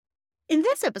In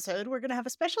this episode, we're going to have a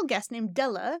special guest named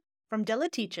Dela from Dela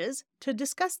Teaches to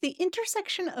discuss the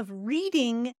intersection of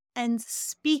reading and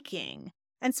speaking.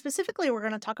 And specifically, we're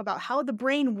going to talk about how the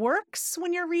brain works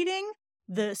when you're reading,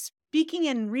 the speaking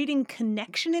and reading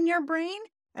connection in your brain,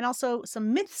 and also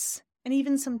some myths and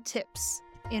even some tips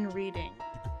in reading.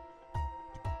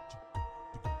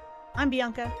 I'm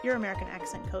Bianca, your American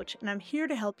accent coach, and I'm here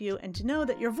to help you and to know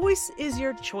that your voice is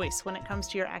your choice when it comes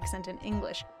to your accent in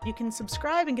English. You can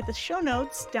subscribe and get the show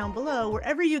notes down below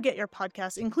wherever you get your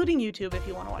podcasts, including YouTube if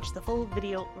you want to watch the full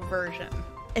video version.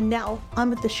 And now, on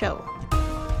with the show.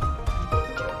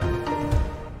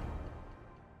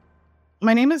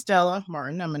 My name is Dela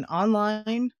Martin. I'm an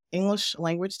online English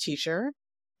language teacher,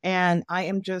 and I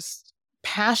am just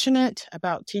passionate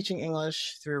about teaching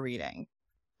English through reading.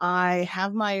 I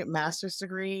have my master's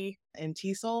degree in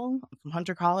TESOL from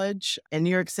Hunter College in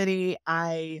New York City.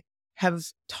 I have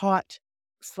taught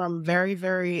from very,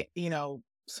 very,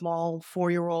 small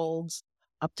 4-year-olds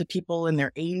up to people in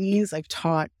their 80s. I've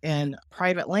taught in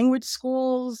private language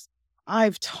schools.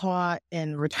 I've taught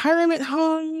in retirement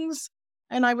homes.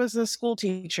 And I was a school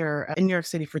teacher in New York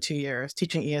City for 2 years,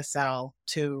 teaching ESL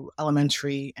to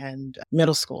elementary and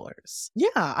middle schoolers. Yeah,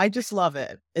 I just love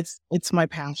it. It's my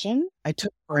passion. I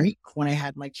took a break when I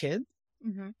had my kids.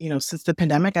 Mm-hmm. Since the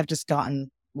pandemic, I've just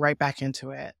gotten right back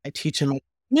into it. I teach in my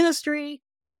ministry.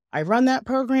 I run that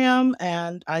program,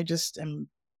 and I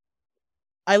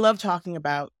love talking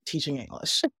about teaching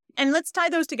English. And let's tie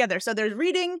those together. So there's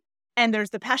reading and there's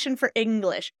the passion for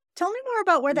English. Tell me more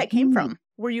about where that came from.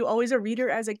 Were you always a reader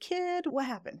as a kid? What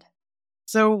happened?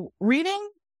 So reading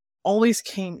always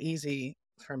came easy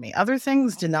for me. Other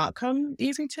things did not come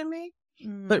easy to me,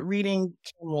 but reading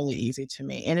came really easy to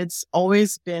me. And it's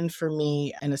always been for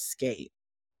me an escape.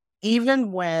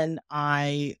 Even when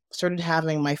I started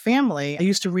having my family, I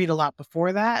used to read a lot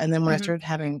before that. And then when I started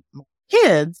having my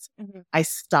kids, I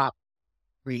stopped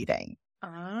reading.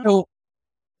 So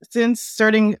since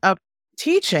starting up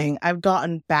teaching, I've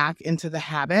gotten back into the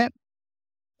habit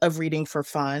of reading for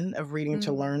fun, of reading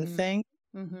to learn things,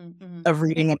 of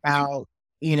reading about,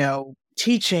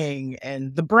 teaching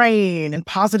and the brain and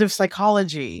positive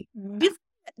psychology.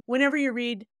 Whenever you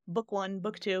read book 1,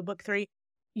 book 2, book 3,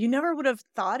 you never would have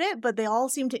thought it, but they all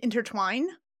seem to intertwine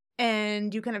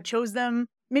and you kind of chose them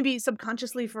maybe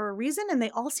subconsciously for a reason and they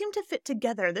all seem to fit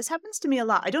together. This happens to me a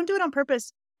lot. I don't do it on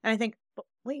purpose. And I think, but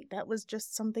wait, that was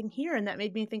just something here. And that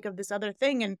made me think of this other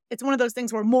thing. And it's one of those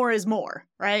things where more is more,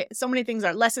 right? So many things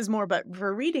are less is more. But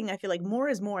for reading, I feel like more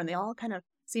is more. And they all kind of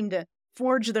seem to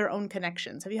forge their own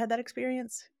connections. Have you had that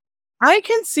experience? I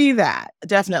can see that,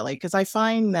 definitely. Because I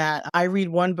find that I read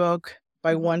one book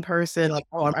by one person, like,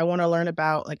 I want to learn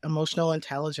about like emotional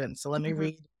intelligence. So let me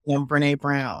read Brene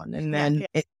Brown. And then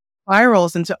it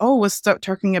spirals into, let's start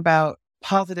talking about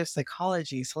positive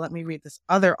psychology. So let me read this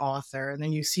other author. And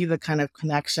then you see the kind of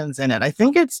connections in it. I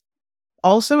think it's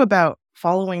also about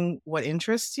following what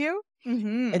interests you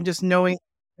and just knowing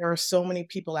there are so many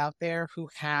people out there who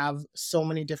have so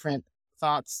many different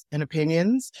thoughts and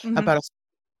opinions about a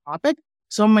topic,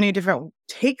 so many different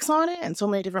takes on it and so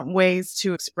many different ways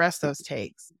to express those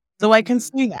takes. So I can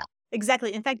see that.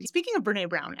 Exactly. In fact, speaking of Brene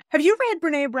Brown, have you read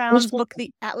Brene Brown's book, The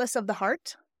Atlas of the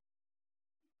Heart?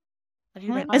 Have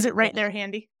you read? Is it right there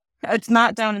handy? It's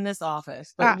not down in this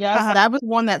office, but yes, that was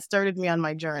one that started me on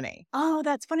my journey. Oh,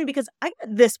 that's funny because I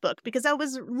got this book because I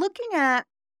was looking at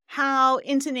how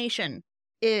intonation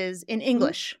is in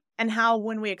English and how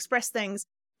when we express things,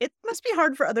 it must be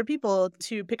hard for other people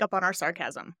to pick up on our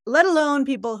sarcasm, let alone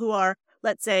people who are,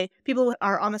 let's say, people who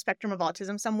are on the spectrum of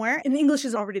autism somewhere, and English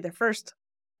is already their first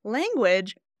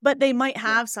language, but they might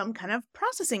have some kind of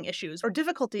processing issues or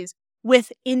difficulties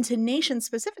with intonation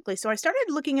specifically. So I started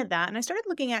looking at that and I started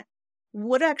looking at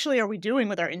what actually are we doing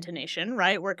with our intonation,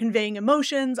 right? We're conveying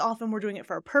emotions. Often we're doing it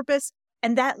for a purpose.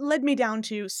 And that led me down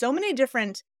to so many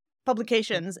different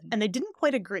publications and they didn't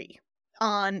quite agree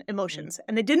on emotions.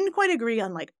 And they didn't quite agree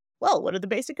on like, well, what are the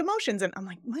basic emotions? And I'm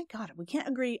like, my God, if we can't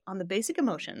agree on the basic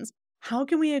emotions, how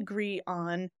can we agree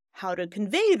on how to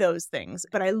convey those things?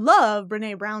 But I love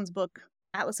Brene Brown's book,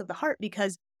 Atlas of the Heart,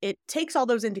 because it takes all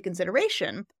those into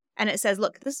consideration. And it says,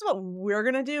 look, this is what we're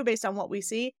going to do based on what we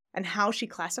see and how she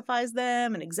classifies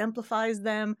them and exemplifies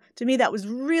them. To me, that was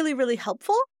really, really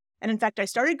helpful. And in fact, I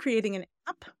started creating an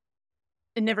app.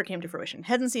 It never came to fruition.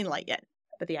 Hasn't seen light yet.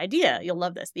 But the idea, you'll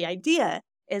love this. The idea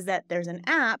is that there's an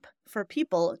app for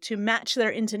people to match their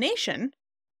intonation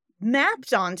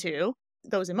mapped onto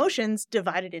those emotions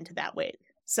divided into that way.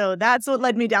 So that's what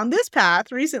led me down this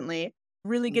path recently,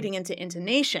 really getting into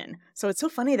intonation. So it's so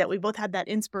funny that we both had that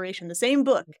inspiration, the same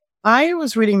book, I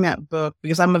was reading that book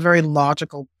because I'm a very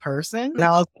logical person. And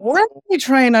I was, let me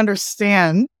try and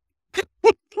understand.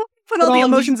 Put all the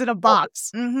emotions in a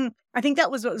box. I think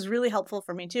that was what was really helpful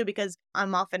for me too, because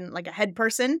I'm often like a head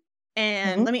person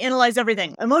and let me analyze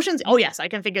everything. Emotions, oh yes, I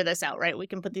can figure this out, right? We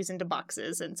can put these into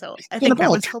boxes. And so I think that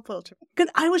was helpful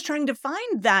because I was trying to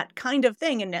find that kind of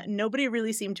thing and nobody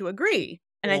really seemed to agree.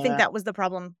 And I think that was the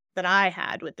problem that I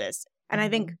had with this. And I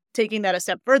think taking that a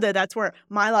step further, that's where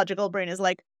my logical brain is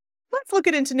like, let's look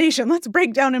at intonation. Let's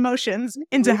break down emotions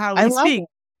into how we speak.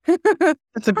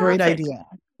 That's a great idea.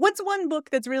 What's one book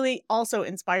that's really also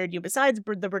inspired you besides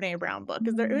the Brene Brown book?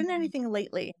 Is there been anything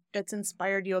lately that's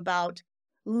inspired you about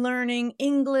learning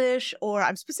English? Or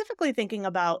I'm specifically thinking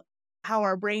about how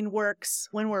our brain works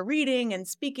when we're reading and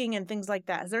speaking and things like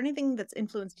that. Is there anything that's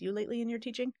influenced you lately in your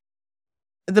teaching?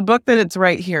 The book that it's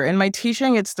right here. In my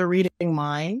teaching, it's The Reading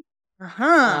Mind,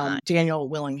 Daniel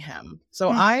Willingham. So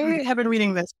I have been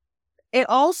reading this. It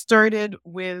all started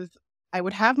with, I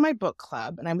would have my book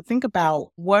club and I would think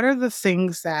about what are the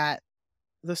things that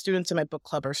the students in my book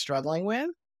club are struggling with?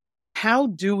 How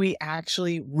do we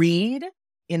actually read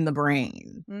in the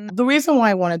brain? The reason why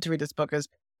I wanted to read this book is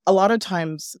a lot of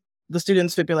times the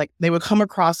students would be like, they would come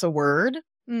across a word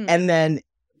and then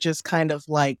just kind of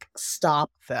like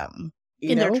stop them.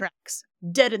 Their tracks,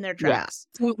 dead in their tracks.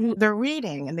 Yeah. So they're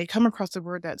reading and they come across a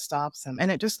word that stops them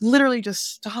and it just literally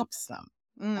just stops them.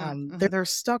 They're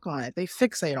stuck on it. They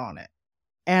fixate on it.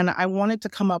 And I wanted to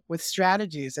come up with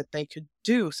strategies that they could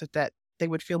do so that they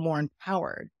would feel more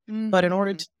empowered. But in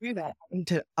order to do that, I need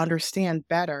to understand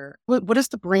better, what is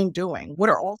the brain doing? What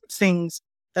are all the things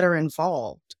that are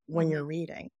involved when you're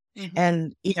reading?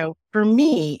 And, for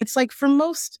me, it's like for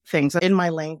most things in my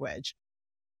language,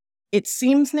 it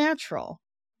seems natural.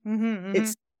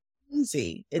 It's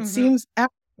easy. It seems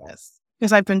effortless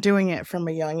because I've been doing it from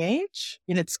a young age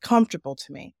and it's comfortable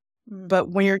to me. But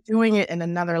when you're doing it in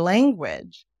another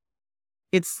language,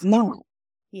 it's not.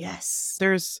 Yes.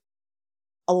 There's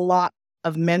a lot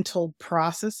of mental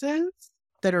processes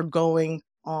that are going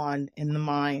on in the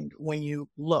mind when you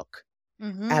look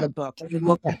at a book, when you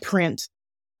look at print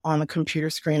on the computer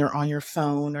screen or on your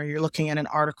phone, or you're looking at an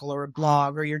article or a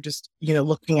blog, or you're just,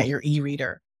 looking at your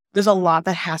e-reader. There's a lot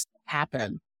that has to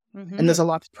happen. And there's a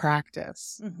lot to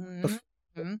practice before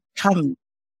it becomes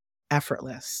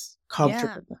effortless,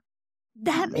 comfortable. Yeah.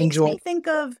 That makes me think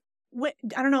of,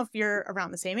 I don't know if you're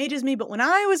around the same age as me, but when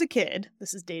I was a kid,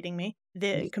 this is dating me,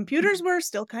 the computers were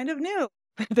still kind of new.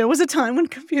 There was a time when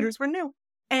computers were new.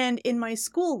 And in my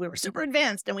school, we were super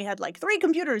advanced and we had like 3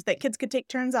 computers that kids could take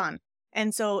turns on.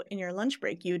 And so in your lunch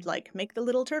break, you'd like make the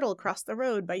little turtle cross the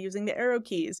road by using the arrow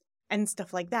keys and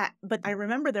stuff like that. But I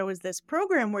remember there was this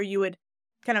program where you would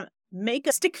kind of make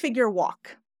a stick figure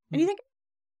walk. And you think,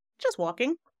 just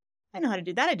walking. I know how to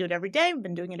do that. I do it every day. I've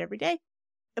been doing it every day.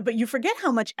 But you forget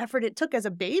how much effort it took as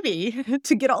a baby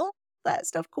to get all that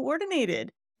stuff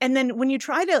coordinated. And then when you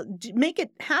try to make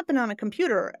it happen on a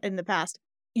computer in the past,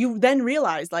 you then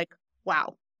realize like,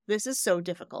 wow, this is so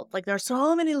difficult. Like there are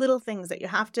so many little things that you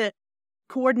have to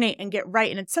coordinate and get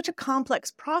right. And it's such a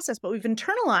complex process, but we've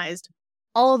internalized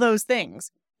all of those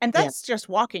things. And that's just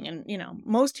walking. And,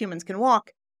 most humans can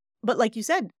walk. But like you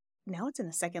said, now it's in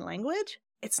a second language.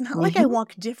 It's not like I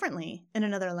walk differently in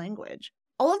another language.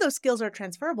 All of those skills are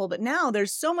transferable, but now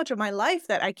there's so much of my life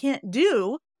that I can't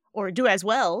do or do as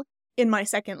well in my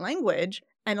second language.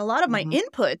 And a lot of my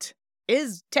input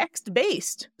is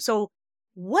text-based. So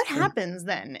what happens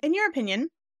then? In your opinion,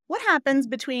 what happens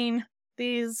between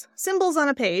these symbols on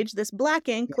a page, this black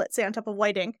ink, let's say on top of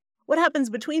white ink, what happens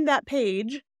between that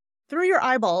page, through your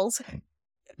eyeballs,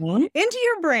 into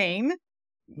your brain?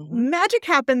 Magic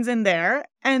happens in there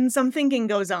and some thinking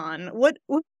goes on. What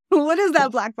is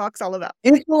that black box all about?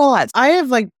 It's a lot. I have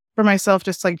for myself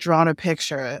just drawn a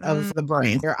picture of the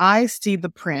brain. Your eyes see the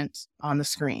print on the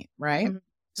screen, right?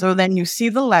 So then you see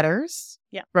the letters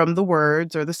from the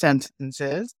words or the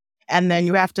sentences, and then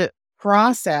you have to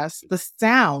process the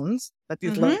sounds that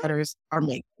these letters are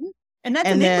making. And that's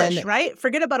in English, right?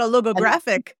 Forget about a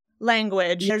logographic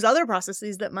language. There's other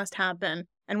processes that must happen.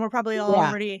 And we're probably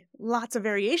already lots of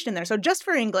variation in there. So just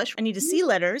for English, I need to see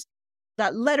letters.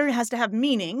 That letter has to have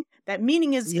meaning. That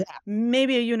meaning is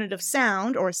maybe a unit of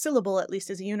sound, or a syllable at least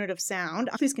is a unit of sound.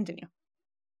 Please continue.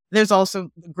 There's also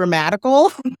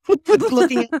grammatical,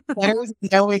 looking at letters,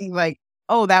 knowing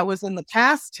oh, that was in the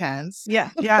past tense. Yeah.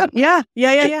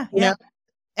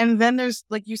 And then there's,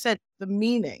 like you said, the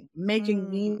meaning, making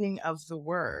meaning of the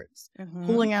words,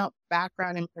 pulling out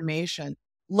background information,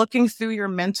 looking through your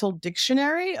mental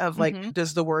dictionary of like, Mhm.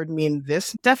 does the word mean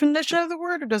this definition of the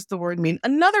word or does the word mean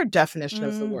another definition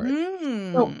of the word?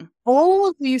 So Mhm. all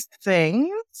of these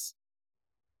things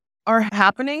are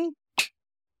happening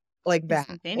like that,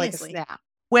 like a Instantaneously. snap.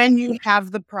 When you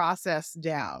have the process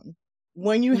down,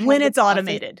 when you When have the it's process,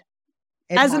 automated.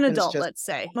 it As an happens adult, just let's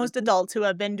say, most adults who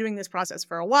have been doing this process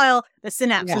for a while, the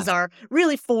yeah. synapses are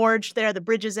really forged there, the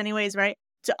bridges anyways, right?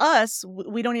 To us,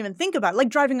 we don't even think about it, like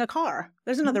driving a car.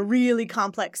 There's another really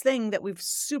complex thing that we've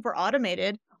super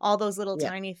automated, all those little Yeah.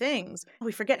 tiny things.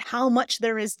 We forget how much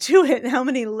there is to it, how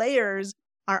many layers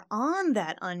are on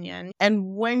that onion.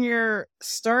 And when you're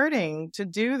starting to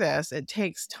do this, it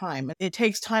takes time. It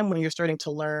takes time when you're starting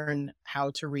to learn how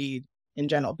to read in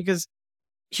general, because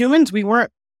humans, we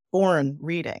weren't born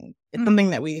reading. It's Mm, something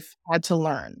that we've had to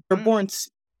learn. We're mm, born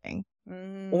speaking.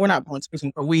 Well, we're mm. not born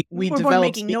speaking, but we We're born develop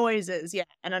making speaking. noises, yeah,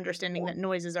 and understanding that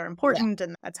noises are Yeah. important,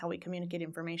 and that's how we communicate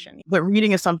information. But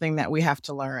reading is something that we have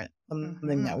to learn,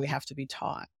 something that Mhm. we have to be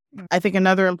taught. Mm. I think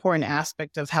another important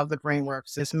aspect of how the brain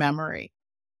works is memory.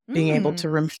 Being able Mm.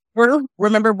 to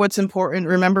remember what's important,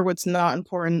 remember what's not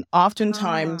important.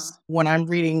 Oftentimes, Ah. when I'm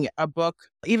reading a book,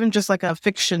 even just like a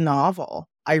fiction novel,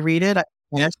 I read it, I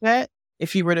finish it.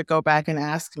 If you were to go back and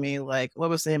ask me, like, what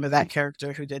was the name of that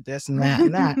character who did this and that,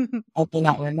 I will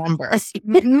not remember.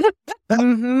 Mhm.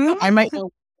 I might know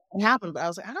what happened, but I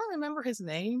was like, I don't remember his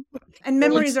name. And So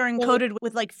memories it's are so encoded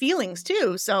with, like, feelings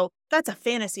too, so that's a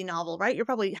fantasy novel, right? You're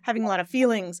probably having a lot of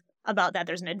feelings about that.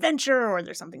 There's an adventure or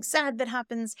there's something sad that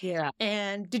happens. yeah.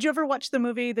 And did you ever watch the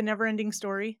movie The Neverending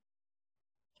Story?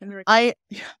 Henry I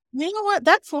you know what?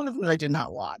 That's one of them I did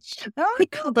not watch.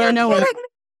 Oh, But I know it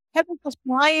had this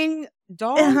flying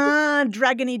dog. uh-huh,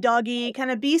 dragony doggy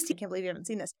kind of beast. I can't believe you haven't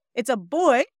seen this. It's a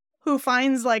boy who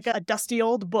finds like a dusty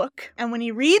old book, and when he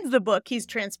reads the book, he's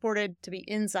transported to be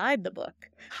inside the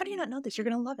book. How do you not know this? You're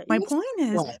gonna love it. My point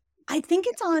is, What? I think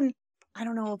it's on. I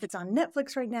don't know if it's on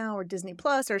Netflix right now or Disney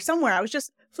Plus or somewhere. I was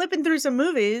just flipping through some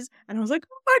movies, and I was like,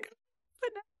 oh my god, the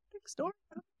Netflix story.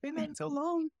 I've been there so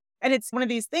long. And it's one of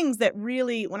these things that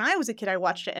really, when I was a kid, I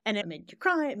watched it and it made you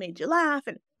cry, it made you laugh,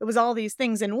 and it was all these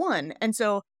things in one. And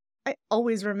so I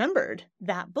always remembered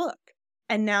that book.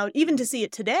 And now, even to see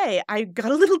it today, I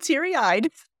got a little teary eyed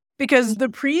because the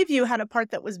preview had a part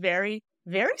that was very,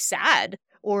 very sad,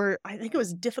 or I think it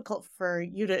was difficult for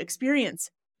you to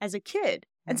experience as a kid.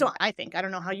 And so I think, I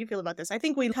don't know how you feel about this, I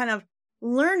think we kind of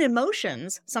learn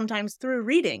emotions sometimes through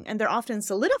reading, and they're often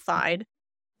solidified,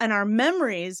 and our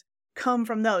memories come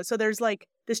from those. So there's like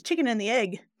this chicken and the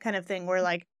egg kind of thing where,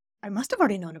 like, I must have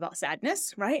already known about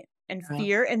sadness, right? And Yeah.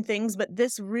 fear and things, but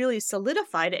this really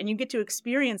solidified it, and you get to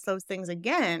experience those things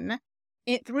again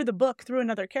through the book, through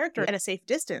another character at a safe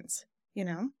distance, you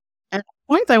know? And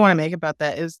the point I want to make about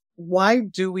that is, why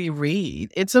do we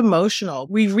read? It's emotional.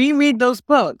 We reread those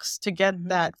books to get Mhm.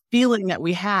 that feeling that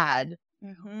we had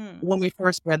Mhm. when we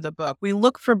first read the book. We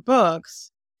look for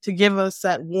books to give us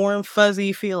that warm,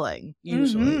 fuzzy feeling,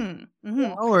 usually, Mhm.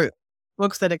 Mhm. or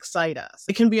books that excite us.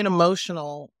 It can be an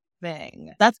emotional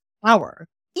thing. That's power.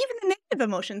 Even the negative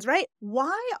emotions, right?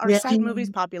 Why are Yeah. sad movies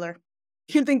popular?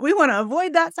 You think we want to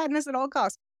avoid that sadness at all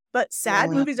costs. But sad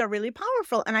Yeah. movies are really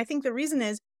powerful. And I think the reason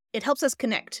is it helps us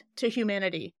connect to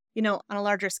humanity, on a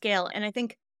larger scale. And I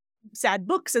think sad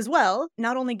books as well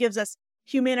not only gives us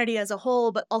humanity as a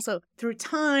whole, but also through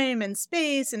time and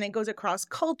space, and it goes across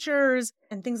cultures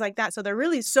and things like that. So they're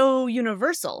really so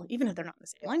universal, even if they're not in the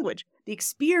same language. The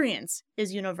experience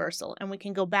is universal, and we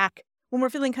can go back when we're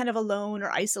feeling kind of alone or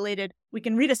isolated. We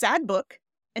can read a sad book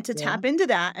and to Yeah. tap into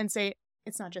that and say,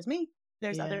 it's not just me,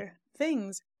 there's Yeah. other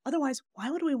things. Otherwise, why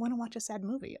would we want to watch a sad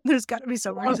movie? There's got to be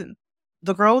some reason.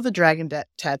 The Girl with the Dragon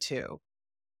Tattoo.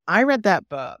 I read that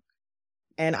book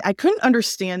and I couldn't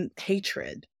understand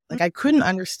hatred. Like, I couldn't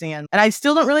understand, and I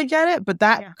still don't really get it, but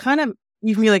that Yeah. kind of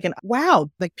gave me like wow,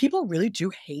 like people really do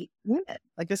hate women.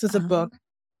 Like, this is a book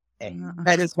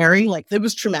that is very, like, it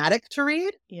was traumatic to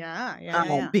read. Yeah,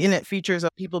 yeah. And it features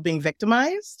people being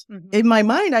victimized. Mhm. In my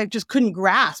mind, I just couldn't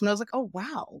grasp. And I was like, oh,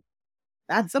 wow,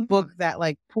 that's a book that,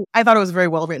 like, I thought it was a very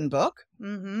well written book,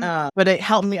 but it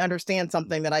helped me understand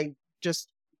something that I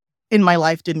just in my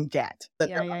life didn't get. That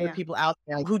there are other people out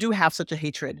there who do have such a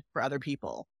hatred for other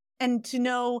people. And to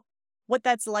know what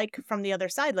that's like from the other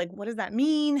side, like, what does that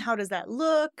mean? How does that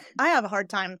look? I have a hard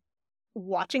time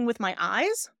watching with my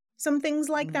eyes some things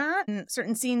like that, and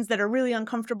certain scenes that are really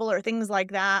uncomfortable or things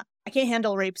like that. I can't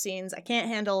handle rape scenes. I can't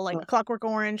handle like Clockwork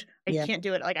Orange. I can't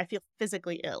do it. Like, I feel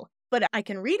physically ill, but I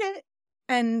can read it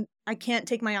and I can't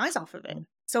take my eyes off of it.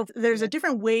 So there's a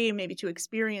different way maybe to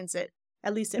experience it,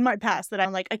 at least in my past, that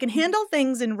I'm like, I can handle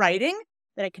things in writing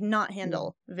that I cannot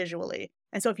handle visually.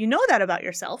 And so if you know that about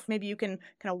yourself, maybe you can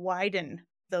kind of widen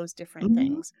those different Mhm.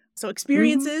 things. So Mhm.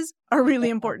 experiences are really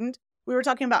important. We were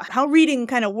talking about how reading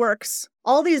kind of works,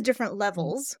 all these different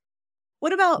levels.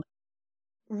 What about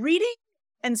reading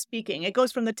and speaking? It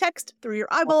goes from the text through your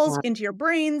eyeballs into your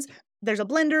brains. There's a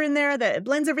blender in there that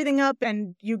blends everything up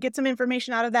and you get some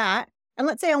information out of that. And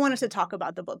let's say I wanted to talk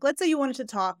about the book. Let's say you wanted to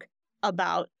talk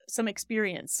about some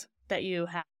experience that you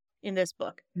have in this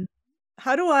book.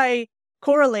 How do I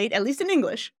correlate, at least in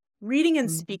English, reading and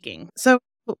speaking? So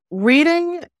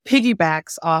reading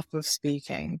piggybacks off of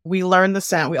speaking. We learn the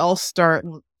sound. We all start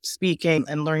speaking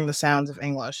and learning the sounds of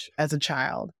English as a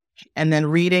child. And then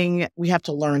reading, we have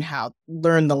to learn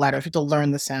the letters. We have to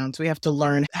learn the sounds. We have to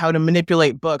learn how to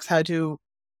manipulate books, how to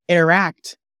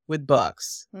interact with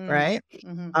books, right?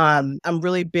 Mm-hmm. I'm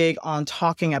really big on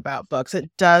talking about books. It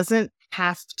doesn't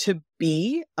have to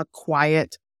be a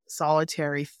quiet,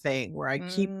 solitary thing where I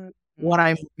keep what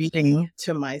I'm reading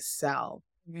to myself.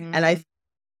 And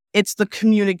it's the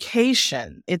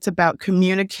communication. It's about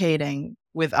communicating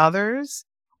with others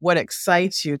what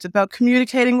excites you. It's about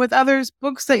communicating with others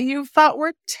books that you thought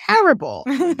were terrible.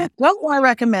 What I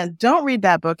recommend, don't read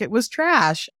that book. It was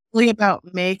trash. Really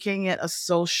about making it a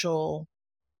social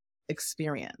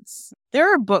experience.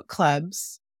 There are book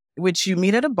clubs which you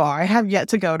meet at a bar. I have yet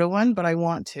to go to one, but I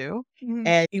want to.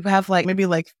 And you have maybe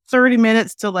 30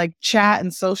 minutes to chat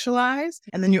and socialize.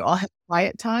 And then you all have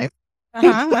quiet time.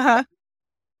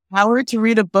 Hour to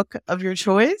read a book of your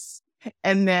choice.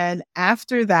 And then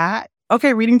after that,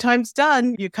 okay, reading time's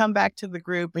done. You come back to the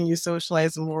group and you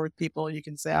socialize more with people. You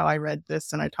can say, oh, I read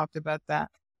this and I talked about that.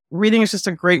 Reading is just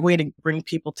a great way to bring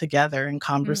people together in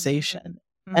conversation.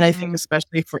 And I think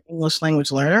especially for English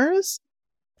language learners,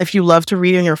 if you love to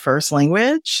read in your first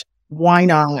language, why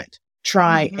not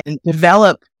try and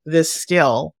develop this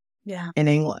skill in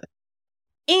English?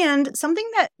 And something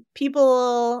that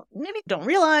people maybe don't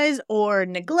realize or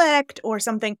neglect or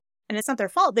something, and it's not their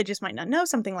fault, they just might not know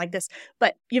something like this,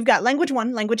 but you've got language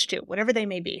 1, language 2, whatever they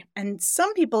may be. And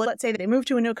some people, let's say they move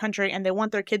to a new country and they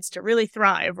want their kids to really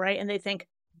thrive, right? And they think,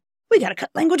 we got to cut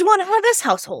language 1 out of this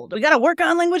household. We got to work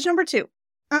on language number 2.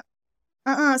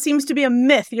 Seems to be a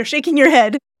myth. You're shaking your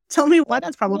head. Tell me why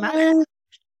that's problematic.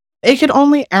 It could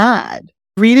only add.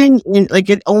 Reading,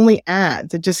 it only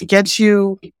adds. It just gets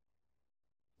you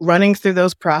running through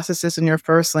those processes in your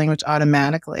first language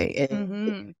automatically.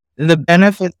 The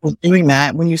benefit of doing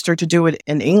that, when you start to do it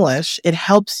in English, it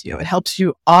helps you. It helps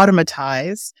you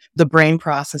automatize the brain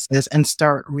processes and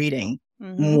start reading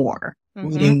more,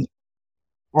 reading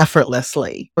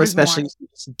effortlessly, or especially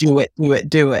just do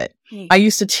it. I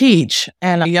used to teach,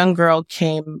 and a young girl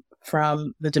came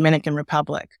from the Dominican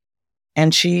Republic,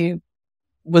 and she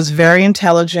was very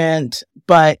intelligent,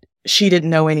 but she didn't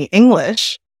know any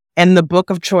English. And the book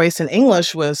of choice in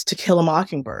English was To Kill a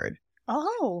Mockingbird.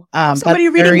 Oh, somebody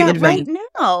reading that right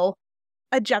now.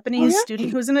 A Japanese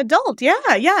student who's an adult. Yeah.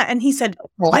 And he said,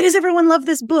 why does everyone love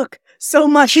this book so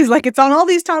much? He's like, it's on all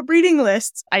these top reading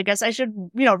lists. I guess I should,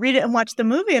 read it and watch the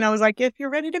movie. And I was like, if you're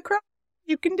ready to cry,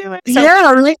 you can do it. So,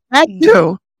 I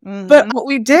do. But what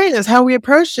we did is how we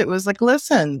approached it was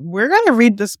listen, we're going to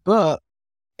read this book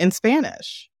in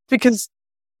Spanish because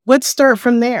let's start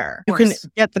from there. You can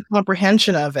get the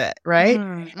comprehension of it, right?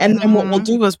 And then what we'll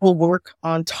do is we'll work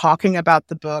on talking about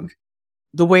the book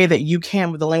the way that you can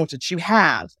with the language that you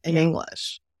have in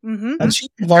English. And she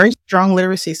had very strong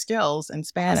literacy skills in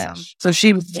Spanish. Awesome. So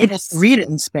she would read it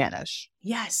in Spanish.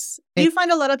 Yes. Do you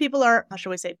find a lot of people are, how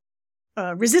shall we say,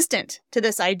 resistant to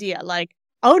this idea? Like,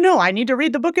 oh no, I need to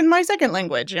read the book in my second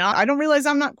language. I don't realize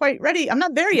I'm not quite ready. I'm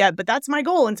not there yet, but that's my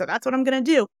goal. And so that's what I'm going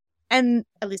to do. And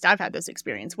at least I've had this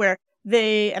experience where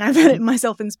and I've had it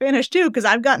myself in Spanish too, because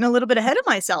I've gotten a little bit ahead of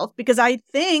myself because I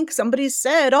think somebody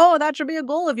said, oh, that should be a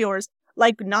goal of yours.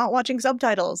 Like not watching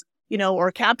subtitles,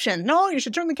 or captions. No, you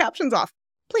should turn the captions off.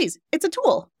 Please, it's a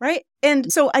tool, right?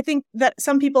 And so I think that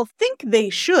some people think they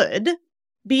should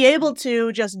be able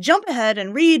to just jump ahead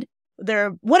and read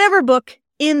their whatever book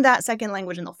in that second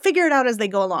language and they'll figure it out as they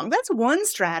go along. That's one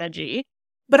strategy.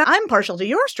 But I'm partial to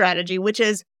your strategy, which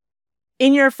is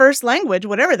in your first language,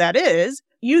 whatever that is,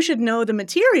 you should know the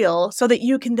material so that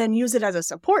you can then use it as a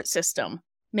support system,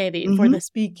 maybe for the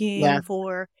speaking,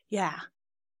 Yeah.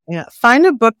 Find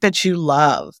a book that you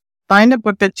love. Find a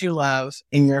book that you love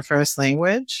in your first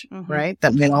language, right?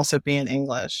 That may also be in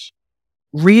English.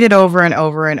 Read it over and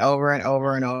over and over and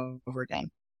over and over again.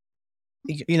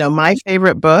 My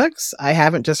favorite books, I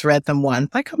haven't just read them once.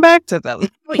 I come back to them.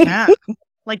 Oh, yeah.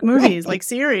 Like movies, like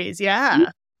series.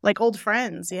 Yeah. Like old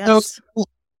friends. Yes. So,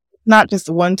 not just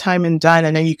one time and done.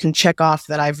 And then you can check off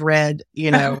that I've read,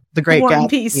 The Great War and Gatsby.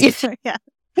 Peace. Yeah.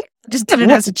 Just did it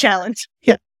as a challenge.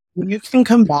 Yeah. You can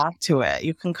come back to it.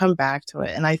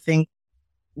 And I think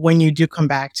when you do come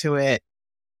back to it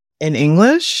in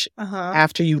English,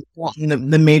 after you've gotten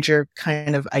the major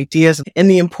kind of ideas and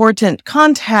the important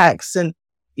context and,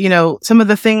 some of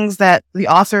the things that the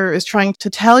author is trying to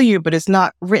tell you, but it's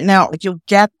not written out, like you'll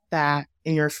get that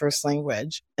in your first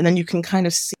language. And then you can kind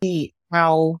of see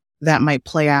how that might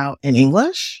play out in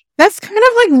English. That's kind of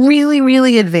like really,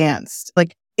 really advanced.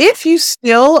 Like if you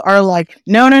still are like,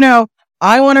 no,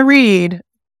 I want to read,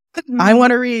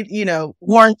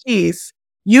 War and Peace.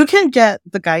 You can get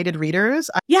the guided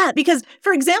readers. Yeah, because,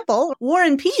 for example, War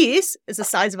and Peace is the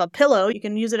size of a pillow. You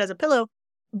can use it as a pillow.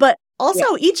 But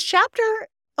also, each chapter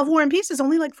of War and Peace is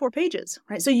only like 4 pages,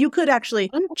 right? So you could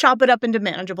actually chop it up into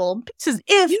manageable pieces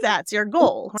if that's your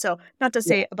goal. So not to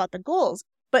say about the goals,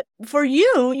 but for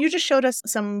you just showed us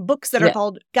some books that are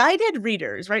called guided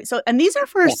readers, right? So, and these are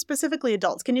for specifically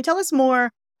adults. Can you tell us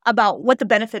more about what the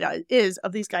benefit is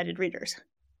of these guided readers?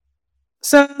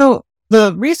 So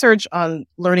the research on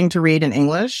learning to read in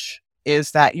English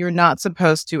is that you're not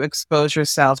supposed to expose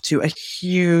yourself to a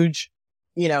huge,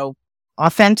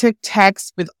 authentic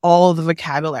text with all the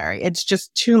vocabulary. It's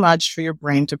just too much for your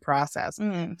brain to process.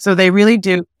 So they really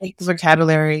do take the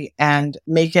vocabulary and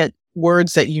make it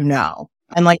words that you know.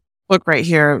 And like book right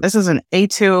here, this is an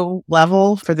A2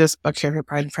 level for this book here for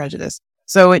Pride and Prejudice.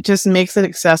 So it just makes it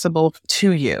accessible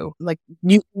to you. Like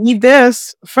you need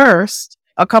this first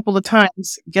a couple of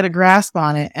times, get a grasp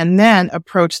on it, and then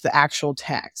approach the actual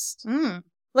text.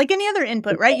 Like any other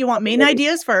input, right? You want main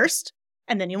ideas first,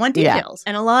 and then you want details.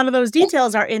 And a lot of those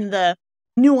details are in the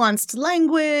nuanced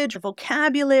language,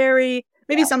 vocabulary,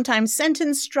 maybe sometimes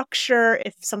sentence structure,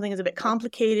 if something is a bit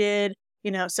complicated,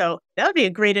 So that would be a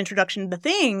great introduction. The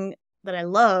thing that I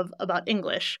love about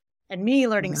English and me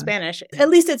learning Spanish, at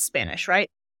least it's Spanish, right?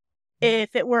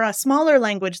 If it were a smaller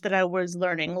language that I was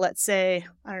learning, let's say,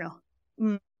 I don't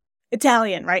know,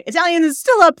 Italian, right? Italian is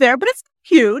still up there, but it's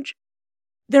huge.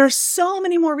 There are so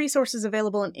many more resources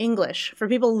available in English for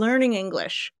people learning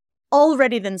English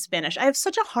already than Spanish. I have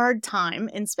such a hard time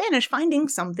in Spanish finding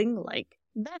something like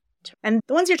that. And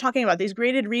the ones you're talking about, these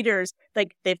graded readers,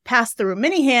 like they've passed through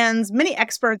many hands, many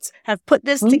experts have put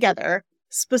this together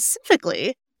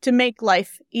specifically to make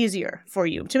life easier for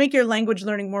you, to make your language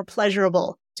learning more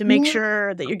pleasurable, to make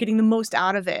sure that you're getting the most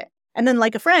out of it. And then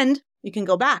like a friend, you can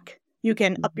go back. You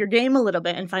can up your game a little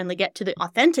bit and finally get to the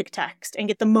authentic text and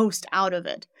get the most out of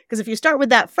it. Because if you start with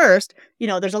that first,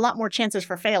 there's a lot more chances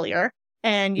for failure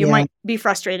and you might be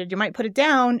frustrated. You might put it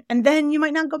down and then you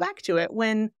might not go back to it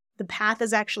when the path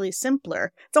is actually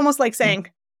simpler. It's almost like saying,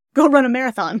 go run a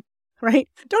marathon, right?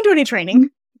 Don't do any training.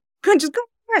 Just go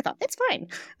marathon. It's fine.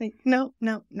 Like, no.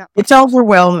 It's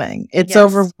overwhelming. It's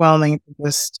overwhelming to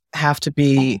just have to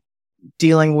be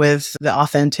dealing with the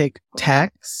authentic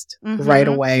text right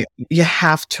away. You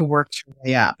have to work your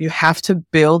way up. You have to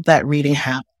build that reading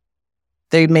habit.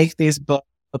 They make these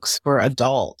books for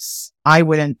adults. I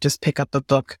wouldn't just pick up a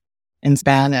book in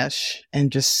Spanish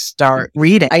and just start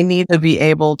reading. I need to be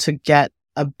able to get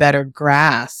a better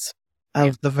grasp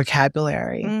of the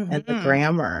vocabulary and the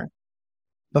grammar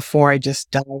before I just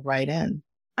dive right in.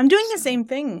 I'm doing the same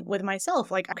thing with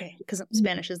myself. Like, okay, because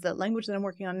Spanish is the language that I'm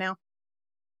working on now.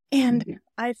 And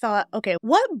I thought, okay,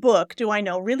 what book do I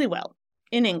know really well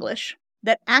in English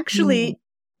that actually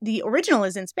the original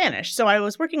is in Spanish? So I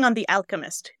was working on The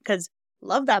Alchemist because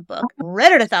love that book,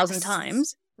 read it 1,000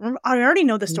 times. I already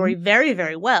know the story very,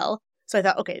 very well. So I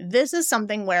thought, okay, this is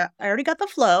something where I already got the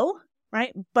flow,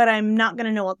 right? But I'm not going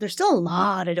to know. There's still a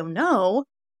lot I don't know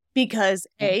because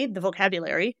A, the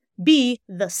vocabulary, B,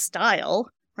 the style,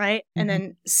 right? And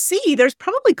then C, there's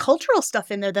probably cultural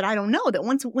stuff in there that I don't know that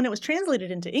when it was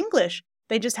translated into English,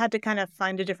 they just had to kind of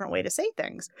find a different way to say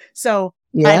things. So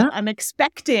I'm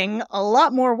expecting a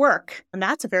lot more work. And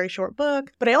that's a very short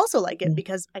book, but I also like it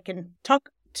because I can talk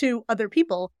to other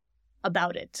people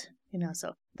about it,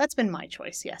 so that's been my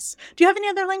choice. Yes. Do you have any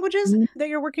other languages that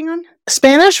you're working on?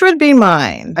 Spanish would be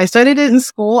mine. I studied it in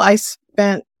school. I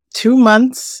spent 2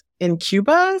 months in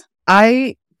Cuba.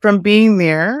 From being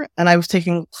there, and I was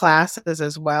taking classes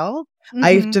as well,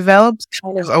 I've developed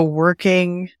kind of a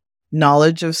working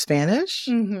knowledge of Spanish.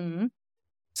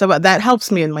 So that helps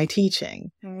me in my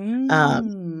teaching. But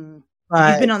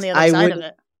you've been on the other side of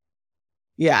it.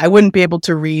 Yeah, I wouldn't be able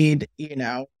to read,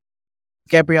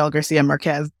 Gabriel Garcia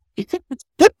Marquez. Those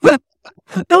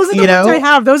are the ones I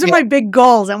have. Those are my big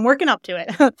goals. I'm working up to it.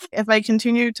 If I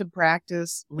continue to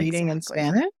practice reading in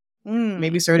Spanish,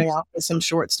 maybe starting out with some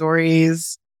short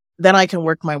stories, then I can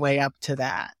work my way up to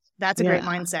that. That's a great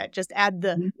mindset. Just add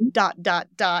the ...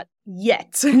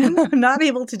 yet. I'm not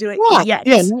able to do it yet.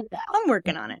 I'm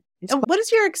working on it. And what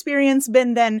has your experience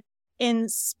been then in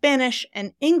Spanish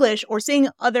and English, or seeing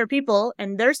other people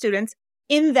and their students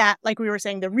in that, like we were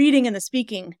saying, the reading and the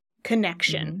speaking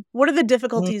connection? What are the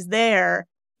difficulties there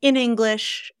in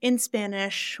English, in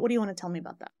Spanish? What do you want to tell me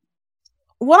about that?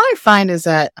 What I find is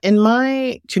that in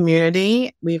my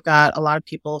community, we've got a lot of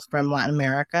people from Latin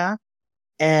America,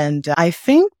 and I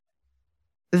think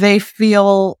they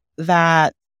feel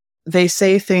that they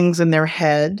say things in their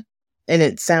head and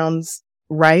it sounds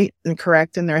right and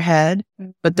correct in their head.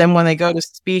 But then when they go to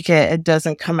speak it, it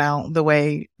doesn't come out the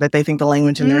way that they think the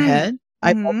language in their head.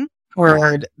 I've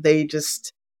heard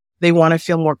they want to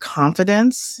feel more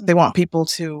confidence. They want people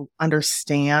to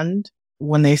understand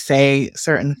when they say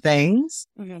certain things.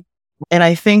 And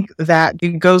I think that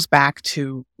it goes back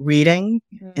to reading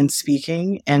and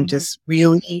speaking and just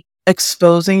really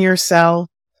exposing yourself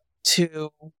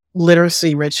to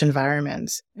literacy rich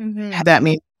environments. That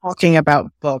means talking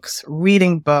about books,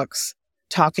 reading books,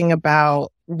 talking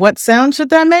about what sound should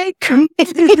that make? Am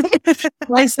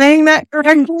I saying that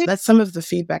correctly? That's some of the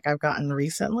feedback I've gotten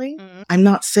recently. I'm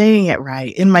not saying it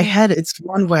right. In my head, it's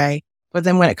one way. But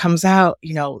then when it comes out,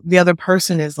 the other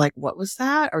person is like, what was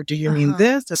that? Or do you mean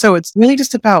this? So it's really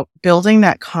just about building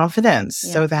that confidence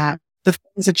so that the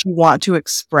things that you want to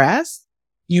express,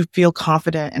 you feel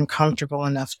confident and comfortable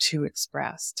enough to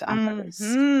express to others.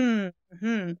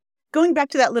 Going back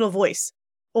to that little voice,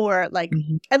 or at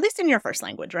least in your first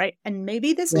language, right? And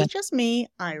maybe this is just me.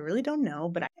 I really don't know,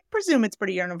 but I presume it's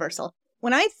pretty universal.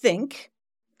 When I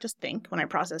when I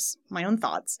process my own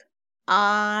thoughts,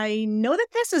 I know that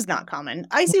this is not common.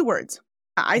 I see words.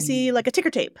 I see like a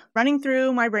ticker tape running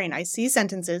through my brain. I see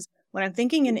sentences when I'm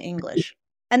thinking in English.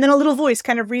 And then a little voice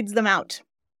kind of reads them out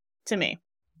to me.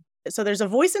 So there's a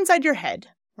voice inside your head,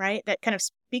 right? That kind of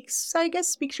speaks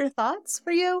your thoughts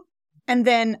for you. And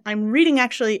then I'm reading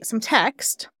actually some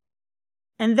text.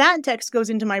 And that text goes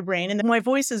into my brain. And then my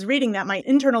voice is reading that. My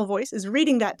internal voice is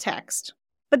reading that text.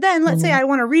 But then let's say I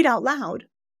want to read out loud.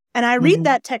 And I read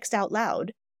that text out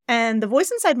loud. And the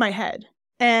voice inside my head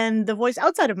and the voice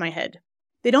outside of my head,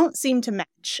 they don't seem to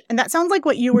match. And that sounds like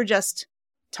what you were just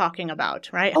talking about,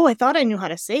 right? Oh, I thought I knew how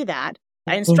to say that.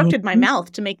 I instructed my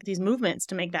mouth to make these movements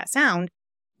to make that sound.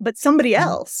 But somebody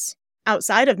else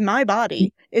outside of my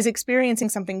body is experiencing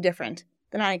something different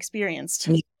than I experienced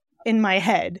in my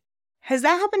head. Has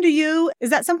that happened to you? Is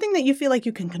that something that you feel like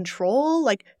you can control?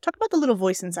 Like, talk about the little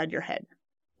voice inside your head,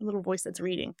 the little voice that's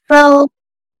reading. Well,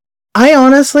 I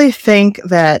honestly think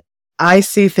that I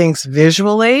see things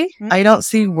visually. I don't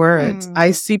see words.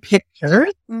 I see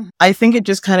pictures. I think it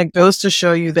just kind of goes to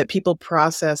show you that people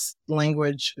process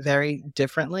language very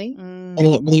differently. And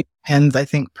it really depends, I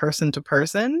think, person to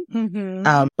person.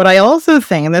 But I also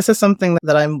think, and this is something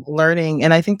that I'm learning,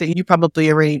 and I think that you probably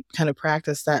already kind of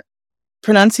practice that,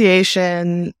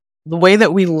 pronunciation, the way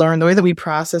that we learn, the way that we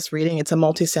process reading, it's a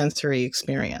multisensory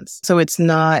experience. So it's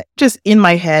not just in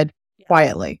my head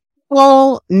quietly.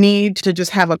 People need to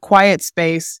just have a quiet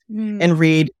space and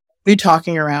read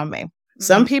talking around me.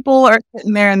 Some people are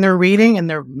sitting there and they're reading and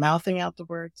they're mouthing out the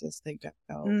words as they go.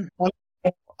 Some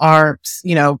people are,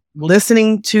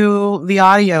 listening to the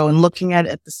audio and looking at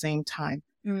it at the same time.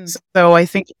 So I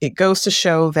think it goes to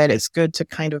show that it's good to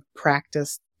kind of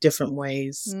practice different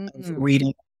ways of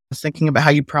reading, thinking about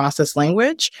how you process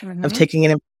language, of taking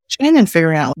it in and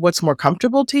figuring out what's more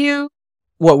comfortable to you,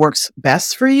 what works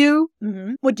best for you.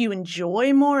 What do you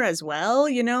enjoy more as well?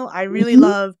 I really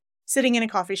love sitting in a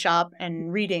coffee shop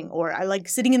and reading, or I like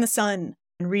sitting in the sun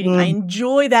and reading. I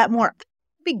enjoy that more.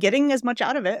 I'll be getting as much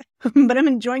out of it, but I'm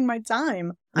enjoying my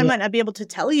time. I might not be able to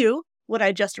tell you what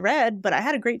I just read, but I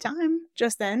had a great time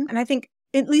just then. And I think,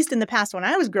 at least in the past when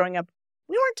I was growing up,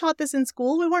 we weren't taught this in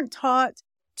school. We weren't taught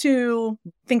to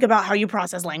think about how you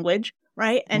process language,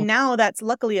 right? And now that's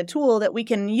luckily a tool that we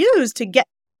can use to get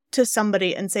to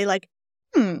somebody and say like,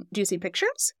 do you see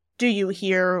pictures? Do you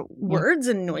hear words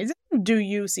and noises? Do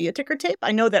you see a ticker tape?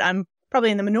 I know that I'm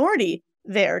probably in the minority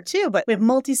there too, but we have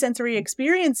multisensory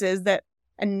experiences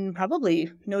and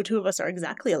probably no two of us are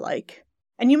exactly alike.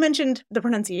 And you mentioned the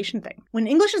pronunciation thing. When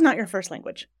English is not your first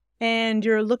language and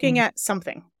you're looking at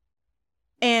something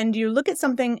and you look at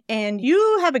something and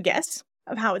you have a guess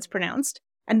of how it's pronounced,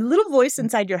 and the little voice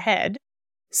inside your head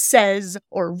says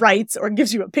or writes or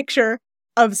gives you a picture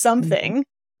of something,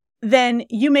 then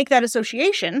you make that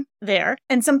association there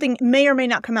and something may or may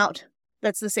not come out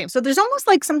that's the same. So there's almost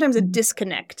like sometimes a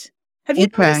disconnect. Have you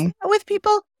noticed that with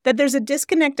people? That there's a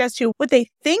disconnect as to what they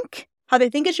think, how they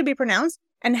think it should be pronounced,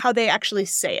 and how they actually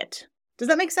say it. Does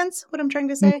that make sense, what I'm trying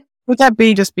to say? Would that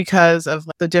be just because of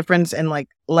the difference in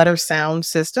letter sound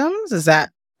systems? Is that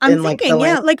I'm thinking,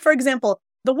 like for example,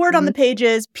 The word on the page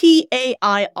is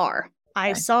P-A-I-R.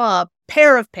 I saw a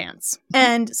pair of pants.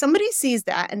 And somebody sees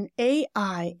that and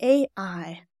A-I,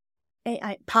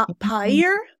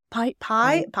 pyre?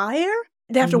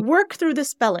 They have to work through the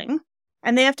spelling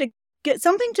and they have to get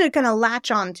something to kind of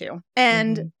latch onto.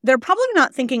 And they're probably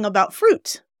not thinking about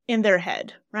fruit in their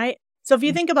head, right? So if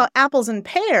you think about apples and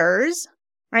pears,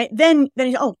 right, then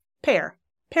pear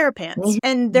pants.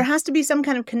 And there has to be some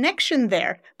kind of connection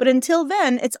there. But until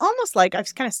then, it's almost like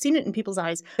I've kind of seen it in people's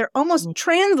eyes. They're almost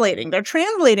translating. They're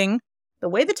translating the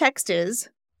way the text is.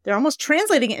 They're almost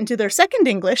translating it into their second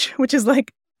English, which is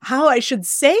like how I should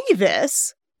say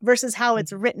this versus how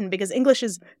it's written, because English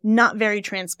is not very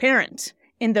transparent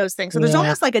in those things. So there's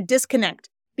almost like a disconnect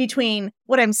between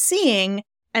what I'm seeing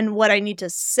and what I need to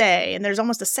say. And there's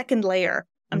almost a second layer.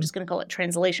 I'm just going to call it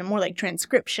translation, more like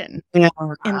transcription in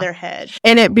their head.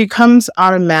 And it becomes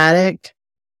automatic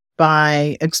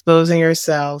by exposing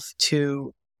yourself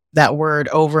to that word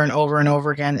over and over and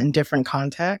over again in different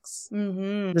contexts.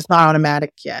 It's not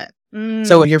automatic yet.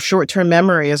 So your short-term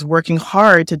memory is working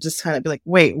hard to just kind of be like,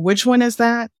 wait, which one is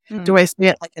that? Do I say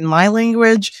it like in my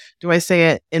language? Do I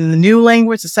say it in the new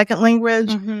language, the second language?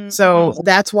 So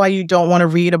that's why you don't want to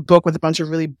read a book with a bunch of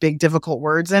really big, difficult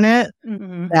words in it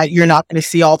that you're not going to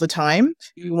see all the time.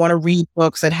 You want to read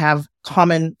books that have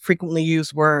common, frequently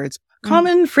used words,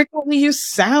 common, frequently used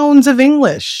sounds of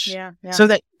English, so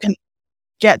that you can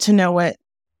get to know it,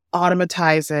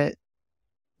 automatize it.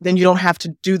 Then you don't have to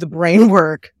do the brain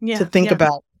work to think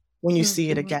about when you see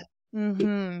it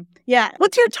again. Yeah.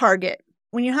 What's your target?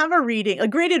 When you have a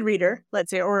graded reader,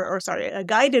 let's say, or a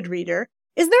guided reader,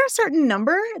 is there a certain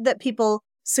number that people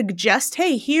suggest?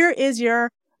 Hey, here is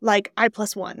your like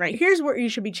I+1, right? Here's where you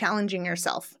should be challenging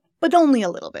yourself, but only a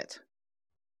little bit.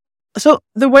 So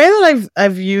the way that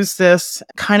I've used this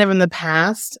kind of in the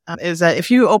past is that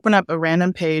if you open up a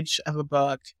random page of a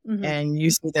book and you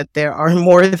see that there are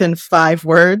more than 5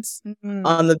 words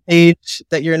on the page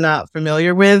that you're not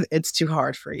familiar with, it's too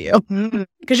hard for you.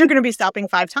 Because you're going to be stopping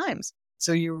 5 times.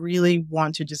 So you really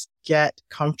want to just get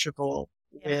comfortable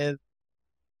with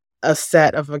a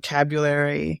set of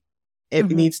vocabulary. It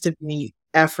needs to be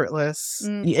effortless.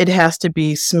 It has to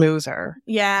be smoother.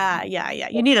 Yeah.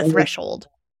 You need a threshold.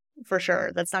 For sure.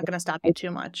 That's not going to stop you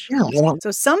too much. So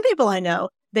some people I know,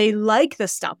 they like the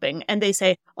stopping and they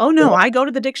say, oh no, I go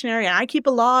to the dictionary and I keep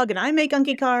a log and I make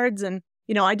Anki cards and,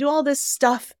 I do all this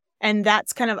stuff. And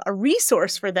that's kind of a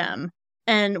resource for them.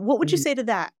 And what would you say to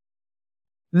that?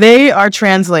 They are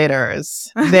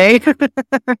translators. They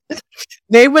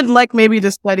would like maybe to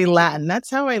study Latin.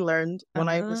 That's how I learned when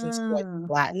I was in studying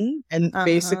Latin. And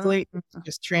basically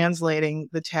just translating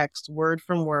the text word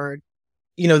from word.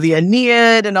 The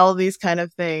Aeneid and all these kind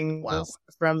of things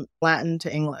from Latin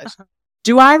to English.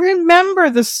 Do I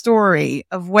remember the story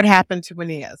of what happened to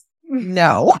Aeneas?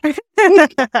 No.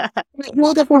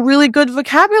 Well, that's a really good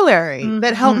vocabulary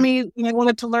that helped me when I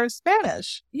wanted to learn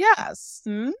Spanish. Yes.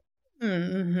 Do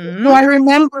I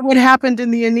remember what happened in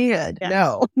the Aeneid?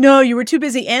 No. No, you were too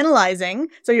busy analyzing.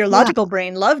 So your logical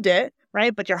brain loved it,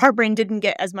 right? But your heart brain didn't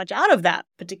get as much out of that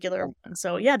particular one.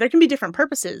 So there can be different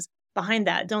purposes behind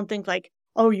that. Don't think like,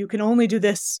 oh, you can only do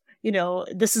this,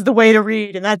 this is the way to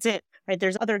read and that's it, right?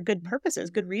 There's other good purposes,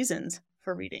 good reasons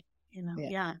for reading,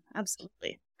 Yeah,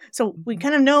 absolutely. So we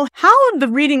kind of know how the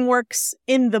reading works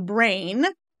in the brain.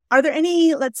 Are there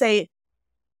any, let's say,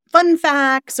 fun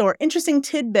facts or interesting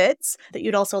tidbits that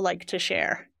you'd also like to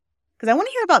share? Because I want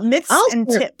to hear about myths and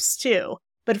tips too.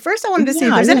 But first I wanted to see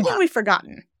if there's anything we've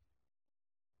forgotten.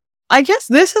 I guess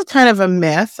this is kind of a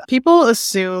myth. People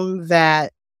assume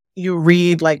that you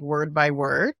read like word by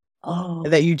word,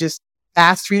 that you just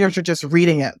fast readers are just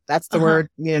reading it. That's the word,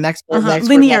 next word, next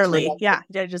linearly. Word,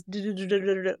 Just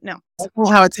no. That's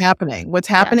not how it's happening. What's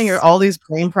happening are all these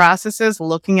brain processes,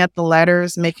 looking at the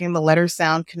letters, making the letter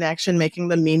sound connection, making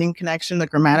the meaning connection, the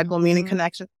grammatical meaning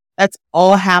connection. That's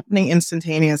all happening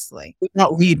instantaneously. We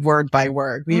don't read word by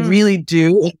word. We really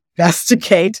do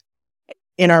investigate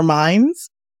in our minds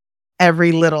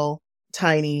every little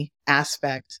tiny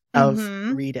aspect of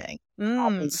reading.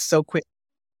 Happens so quick,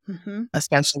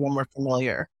 especially when we're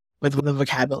familiar with the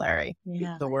vocabulary,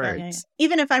 the words.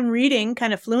 Even if I'm reading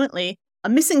kind of fluently, a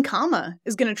missing comma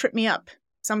is going to trip me up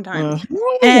sometimes.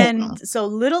 And so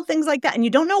little things like that. And you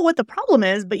don't know what the problem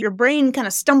is, but your brain kind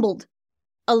of stumbled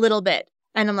a little bit.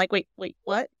 And I'm like, wait,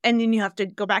 what? And then you have to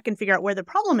go back and figure out where the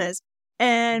problem is.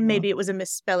 And maybe it was a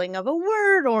misspelling of a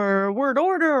word or a word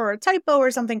order or a typo or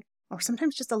something. Or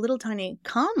sometimes just a little tiny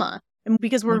comma. And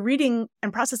because we're reading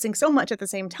and processing so much at the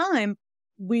same time,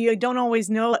 we don't always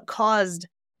know what caused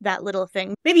that little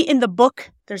thing. Maybe in the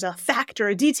book, there's a fact or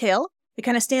a detail It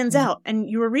kind of stands out. And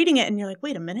you were reading it and you're like,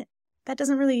 wait a minute, that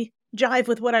doesn't really jive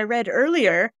with what I read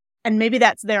earlier. And maybe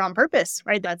that's there on purpose,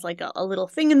 right? That's like a little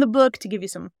thing in the book to give you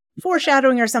some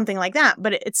foreshadowing or something like that.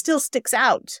 But it still sticks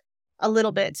out a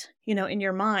little bit, in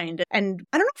your mind. And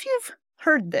I don't know if you've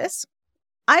heard this.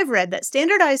 I've read that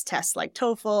standardized tests like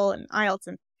TOEFL and IELTS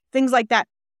and things like that,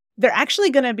 they're actually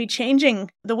going to be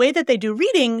changing the way that they do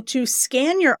reading to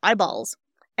scan your eyeballs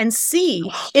and see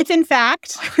if, in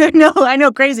fact, no, I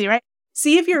know, crazy, right?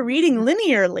 See if you're reading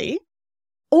linearly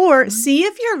or see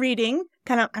if you're reading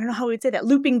kind of, I don't know how we would say that,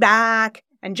 looping back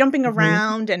and jumping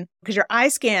around. And because your eye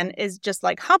scan is just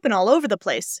like hopping all over the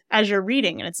place as you're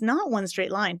reading. And it's not one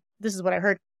straight line. This is what I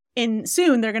heard. And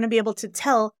soon they're going to be able to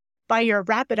tell by your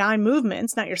rapid eye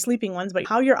movements, not your sleeping ones, but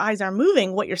how your eyes are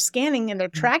moving, what you're scanning, and they're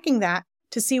tracking that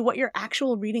to see what your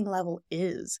actual reading level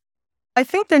is. I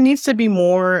think there needs to be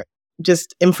more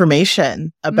just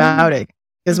information about it,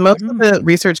 because most of the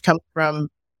research comes from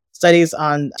studies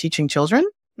on teaching children.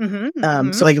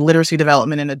 So like literacy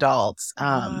development in adults.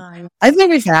 I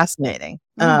think it's fascinating.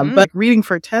 But reading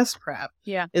for test prep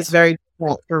is very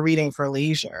different for reading for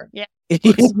leisure. Yeah,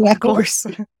 of course.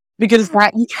 Because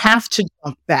that you have to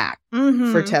jump back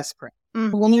for test prep.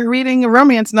 When you're reading a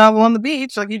romance novel on the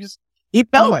beach, like you just keep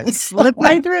going. Slip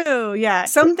right through. Yeah.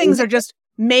 Some things are just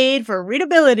made for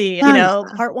readability,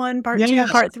 part 1, part 2,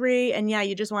 part 3. And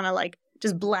you just want to like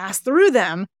just blast through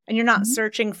them and you're not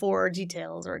searching for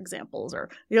details or examples or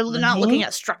you're not looking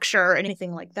at structure or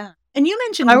anything like that. And you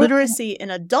mentioned literacy in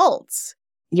adults.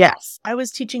 Yes. I was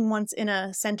teaching once in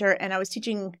a center and I was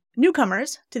teaching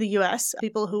newcomers to the U.S.,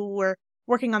 people who were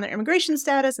working on their immigration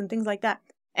status and things like that.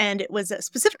 And it was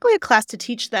specifically a class to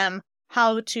teach them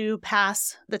how to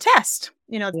pass the test,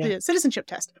 the citizenship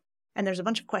test. And there's a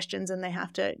bunch of questions and they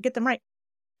have to get them right.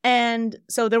 And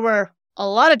so there were a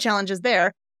lot of challenges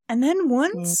there. And then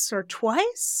once or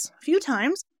twice, a few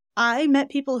times, I met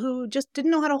people who just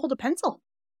didn't know how to hold a pencil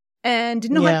and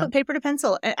didn't know how to put paper to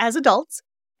pencil as adults.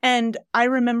 And I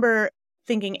remember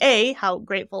thinking, how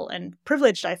grateful and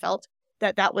privileged I felt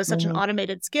that was such an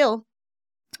automated skill.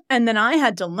 And then I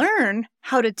had to learn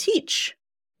how to teach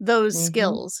those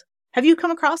skills. Have you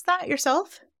come across that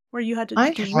yourself? Where you had to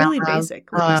do really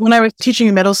basic? When I was teaching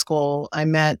in middle school, I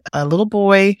met a little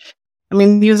boy. I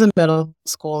mean, he was a middle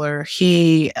schooler.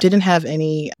 He didn't have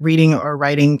any reading or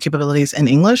writing capabilities in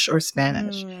English or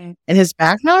Spanish. And his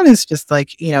background is just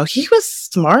like, he was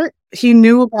smart. He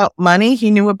knew about money.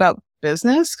 He knew about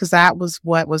business because that was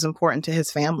what was important to his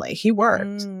family. He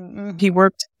worked. He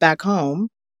worked back home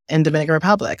in Dominican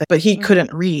Republic, but he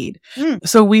couldn't read.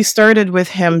 So we started with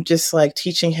him just like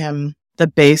teaching him the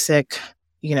basic,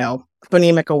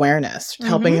 phonemic awareness,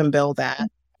 helping him build that.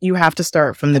 You have to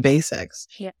start from the basics.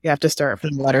 Yeah. You have to start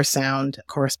from the letter sound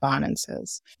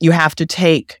correspondences. You have to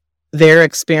take their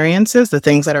experiences, the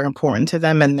things that are important to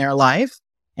them in their life,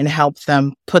 and help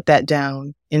them put that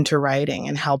down into writing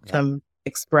and help them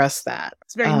express that.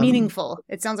 It's very meaningful.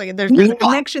 It sounds like there's a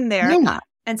connection there.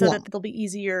 And so that it'll be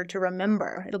easier to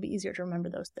remember. It'll be easier to remember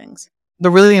those things. The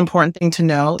really important thing to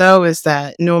know, though, is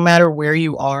that no matter where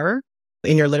you are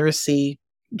in your literacy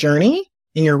journey,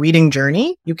 in your reading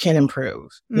journey, you can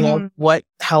improve. What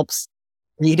helps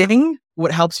reading,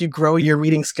 what helps you grow your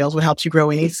reading skills, what helps you grow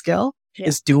any skill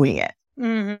is doing it.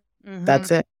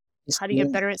 That's it. How do you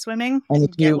get better at swimming? And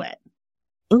if get wet.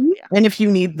 And if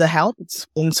you need the help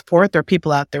and support, there are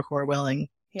people out there who are willing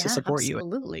to support you.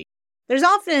 Absolutely. There's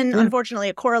often, unfortunately,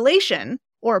 a correlation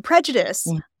or a prejudice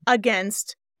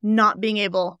against not being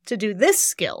able to do this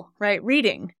skill, right?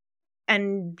 Reading.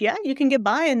 And you can get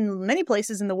by in many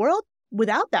places in the world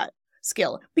without that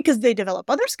skill because they develop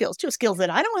other skills too, skills that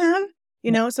I don't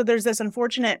have, so there's this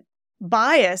unfortunate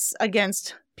bias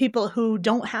against people who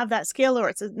don't have that skill or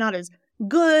it's not as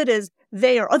good as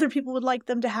they or other people would like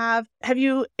them to have. Have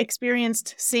you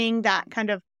experienced seeing that kind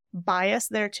of bias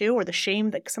there too, or the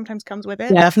shame that sometimes comes with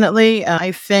it? Definitely.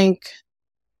 I think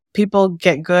people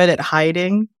get good at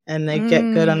hiding and they get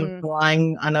good on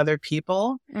relying on other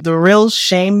people. The real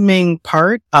shaming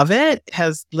part of it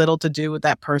has little to do with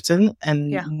that person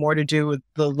and more to do with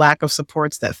the lack of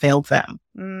supports that failed them.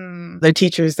 The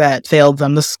teachers that failed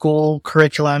them, the school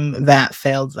curriculum that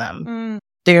failed them.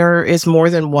 There is more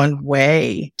than one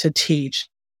way to teach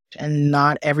and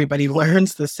not everybody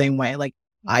learns the same way. Like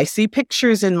I see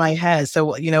pictures in my head.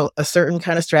 So, a certain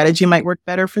kind of strategy might work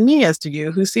better for me as to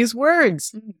you who sees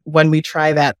words. When we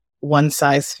try that one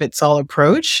size fits all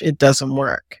approach, it doesn't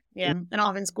work. Yeah. And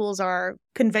often schools are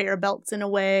conveyor belts in a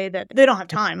way that they don't have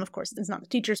time. Of course, it's not the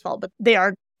teacher's fault, but they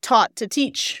are taught to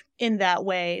teach in that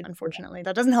way. Unfortunately,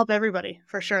 that doesn't help everybody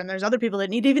for sure. And there's other people that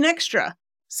need even extra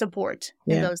support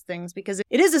in those things because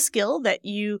it is a skill that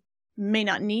you may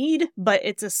not need, but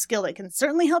it's a skill that can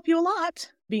certainly help you a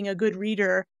lot. Being a good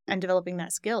reader and developing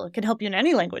that skill, it can help you in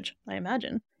any language, I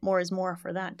imagine. More is more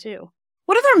for that too.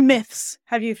 What other myths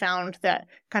have you found that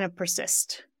kind of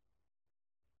persist?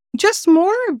 Just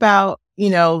more about,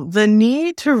 the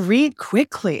need to read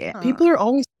quickly. People are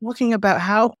always talking about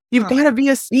how you've got to be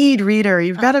a speed reader.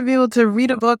 You've got to be able to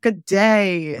read a book a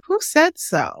day. Who said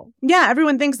so? Yeah,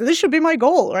 everyone thinks this should be my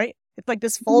goal, right? It's like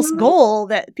this false goal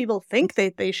that people think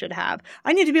they should have.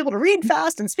 I need to be able to read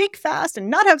fast and speak fast and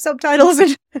not have subtitles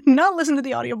and not listen to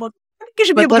the audiobook. I think you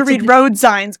should be able to read road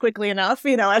signs quickly enough,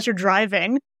 as you're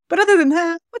driving. But other than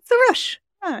that, what's the rush?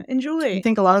 Enjoy. I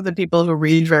think a lot of the people who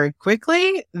read very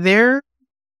quickly, they're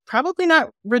probably not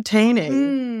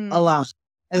retaining a lot.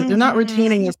 And they're not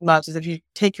retaining as much as if you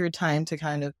take your time to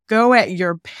kind of go at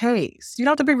your pace. You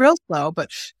don't have to be real slow, but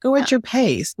go at your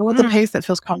pace. Go at the pace that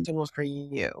feels comfortable for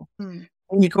you.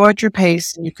 When you go at your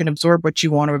pace, you can absorb what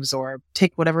you want to absorb.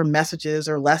 Take whatever messages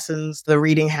or lessons the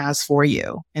reading has for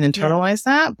you and internalize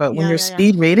that. But when you're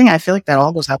speed reading, I feel like that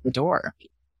all goes out the door.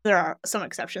 There are some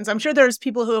exceptions. I'm sure there's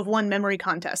people who have won memory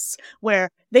contests where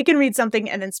they can read something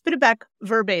and then spit it back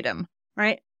verbatim,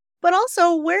 right? But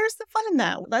also, where's the fun in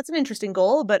that? That's an interesting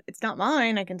goal, but it's not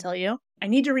mine, I can tell you. I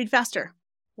need to read faster.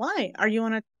 Why? Are you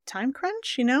on a time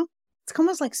crunch, It's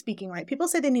almost like speaking, right? People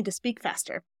say they need to speak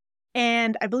faster.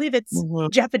 And I believe it's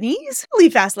Japanese,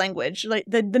 really fast language. Like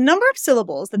the number of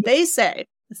syllables that they say,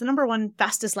 it's the number one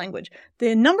fastest language.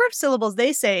 The number of syllables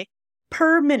they say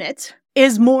per minute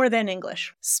is more than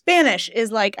English. Spanish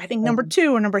is like, I think, number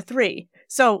 2 or number 3.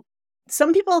 So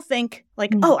some people think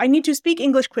like, I need to speak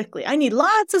English quickly. I need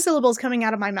lots of syllables coming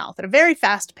out of my mouth at a very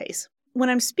fast pace. When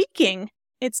I'm speaking,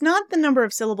 it's not the number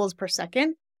of syllables per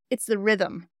second. It's the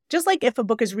rhythm. Just like if a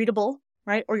book is readable,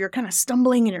 right? Or you're kind of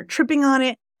stumbling and you're tripping on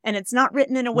it and it's not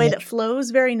written in a way that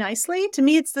flows very nicely. To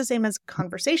me, it's the same as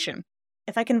conversation.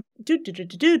 If I can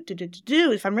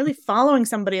if I'm really following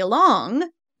somebody along,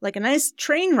 like a nice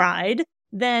train ride,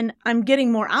 then I'm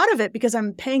getting more out of it because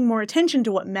I'm paying more attention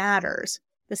to what matters.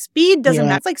 The speed doesn't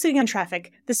matter. It's like sitting on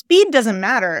traffic. The speed doesn't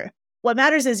matter. What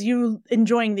matters is you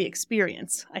enjoying the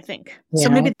experience, I think. So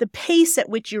maybe the pace at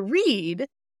which you read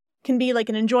can be like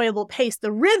an enjoyable pace.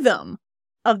 The rhythm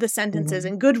of the sentences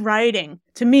and good writing,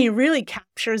 to me, really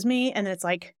captures me. And it's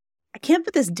like, I can't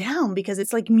put this down because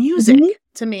it's like music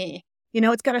to me.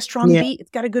 It's got a strong beat.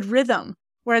 It's got a good rhythm.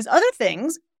 Whereas other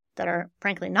things that are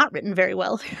frankly not written very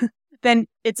well, then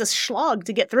it's a slog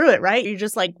to get through it, right? You're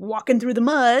just like walking through the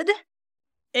mud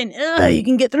and you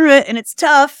can get through it and it's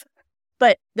tough,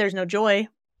 but there's no joy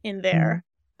in there.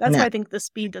 That's why I think the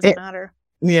speed doesn't matter.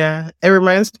 Yeah. It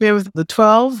reminds me of the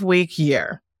 12-week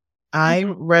year. I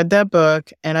read that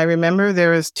book and I remember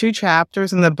there was 2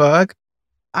 chapters in the book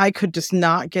I could just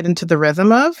not get into the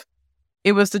rhythm of.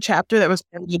 It was the chapter that was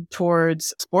pointed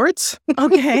towards sports.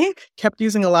 Okay. Kept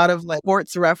using a lot of like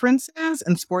sports references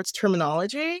and sports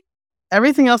terminology.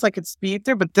 Everything else I could speed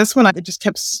through, but this one, it just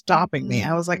kept stopping me.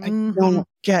 I was like, I don't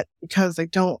get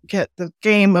the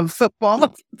game of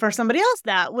football. For somebody else,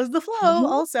 that was the flow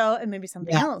also, and maybe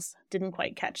something else didn't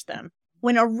quite catch them.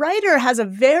 When a writer has a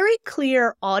very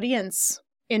clear audience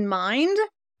in mind,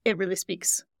 it really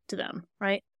speaks to them,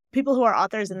 right? People who are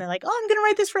authors and they're like, I'm going to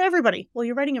write this for everybody. Well,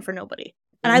 you're writing it for nobody.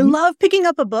 And I love picking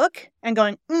up a book and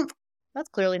going, that's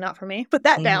clearly not for me. Put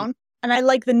that down. And I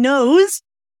like the no's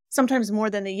sometimes more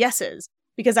than the yeses,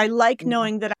 because I like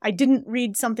knowing that I didn't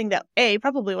read something that A,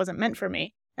 probably wasn't meant for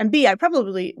me, and B, I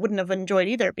probably wouldn't have enjoyed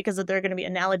either because there are going to be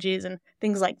analogies and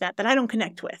things like that I don't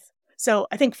connect with. So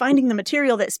I think finding the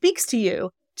material that speaks to you,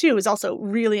 too, is also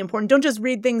really important. Don't just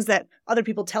read things that other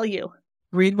people tell you.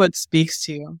 Read what speaks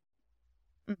to you.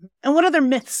 And what other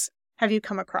myths have you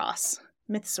come across?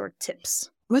 Myths or tips?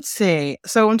 Let's see.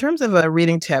 So in terms of a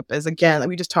reading tip is, again,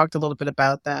 we just talked a little bit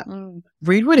about that.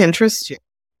 Read what interests you.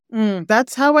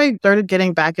 That's how I started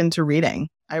getting back into reading.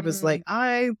 I was like,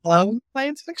 I love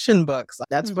science fiction books.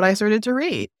 That's what I started to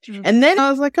read. And then I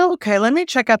was like, oh, okay, let me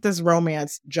check out this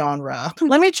romance genre.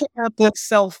 Let me check out this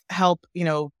self-help,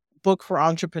 book for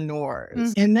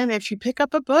entrepreneurs. And then if you pick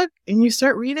up a book and you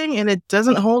start reading and it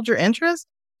doesn't hold your interest,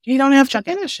 you don't have to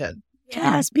finish it.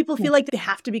 Yes, people feel like they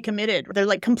have to be committed. They're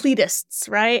like completists,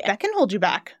 right? That can hold you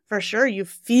back for sure. You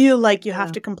feel like you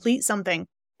have to complete something.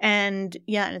 And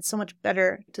and it's so much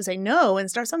better to say no and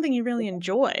start something you really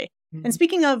enjoy. And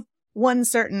speaking of one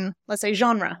certain, let's say,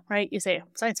 genre, right? You say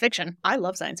science fiction. I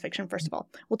love science fiction, first of all.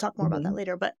 We'll talk more about that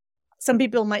later. But some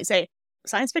people might say,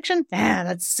 science fiction?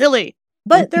 That's silly.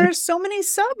 But there are so many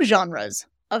subgenres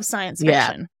of science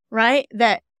fiction, right?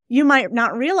 That you might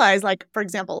not realize. Like, for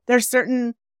example, there's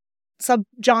certain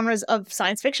subgenres of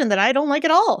science fiction that I don't like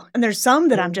at all. And there's some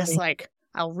that I'm just like,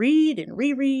 I'll read and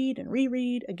reread and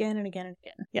reread again and again and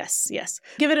again. Yes, yes.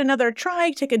 Give it another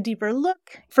try, take a deeper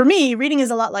look. For me, reading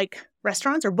is a lot like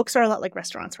restaurants, or books are a lot like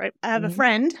restaurants, right? I have a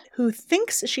friend who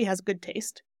thinks she has good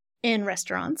taste in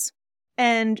restaurants,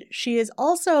 and she is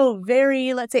also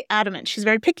very, let's say, adamant. She's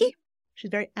very picky.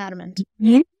 She's very adamant.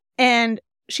 And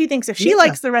she thinks if she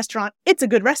likes the restaurant, it's a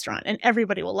good restaurant and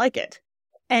everybody will like it.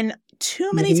 And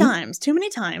too many times,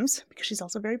 because she's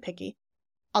also very picky,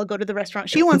 I'll go to the restaurant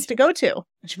she wants to go to.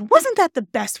 And she, wasn't that the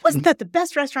best? Wasn't that the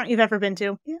best restaurant you've ever been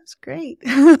to? Yeah, it's great.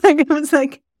 Like, it was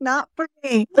like, not for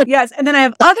me. Yes. And then I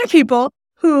have other people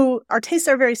who our tastes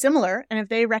are very similar. And if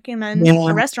they recommend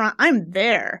a restaurant, I'm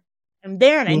there. I'm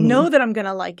there and I know that I'm going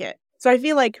to like it. So I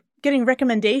feel like getting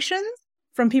recommendations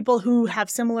from people who have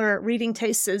similar reading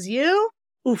tastes as you,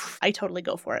 oof, I totally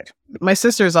go for it. My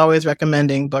sister is always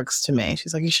recommending books to me.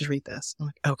 She's like, you should read this. I'm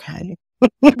like, okay.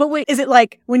 But wait, is it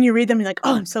like when you read them, you're like,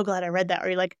 oh, I'm so glad I read that? Or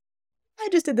you're like, I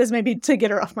just did this maybe to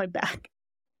get her off my back?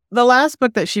 The last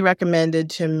book that she recommended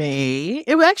to me,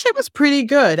 it actually was pretty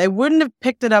good. I wouldn't have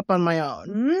picked it up on my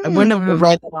own. I wouldn't have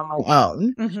read it on my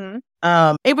own.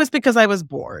 It was because I was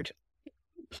bored.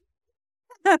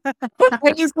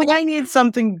 I need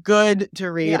something good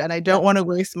to read, and I don't want to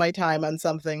waste my time on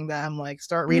something that I'm like,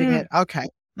 start reading it. Okay,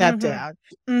 that down.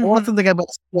 I want something I'm going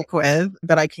to stick with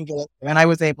that I can get into, and I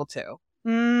was able to.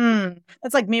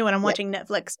 That's like me when I'm watching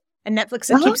Netflix, and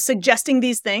Netflix keeps suggesting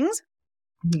these things.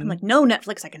 I'm like, no,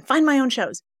 Netflix, I can find my own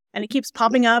shows. And it keeps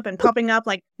popping up,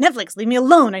 like, Netflix, leave me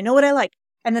alone. I know what I like.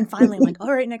 And then finally I'm like,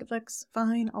 all right, Netflix,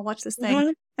 fine, I'll watch this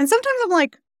thing. And sometimes I'm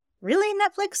like, really,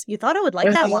 Netflix? You thought I would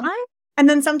like that? Why? And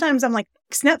then sometimes I'm like,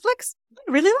 Netflix?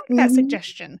 I really like that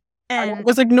suggestion. And I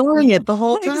was ignoring it the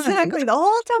whole time. Exactly, the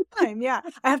whole time, yeah.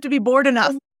 I have to be bored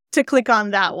enough to click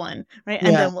on that one, right?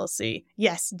 And then we'll see.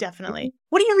 Yes, definitely.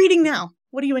 What are you reading now?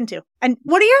 What are you into? And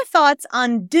what are your thoughts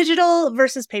on digital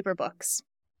versus paper books?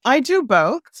 I do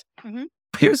both.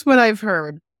 Here's what I've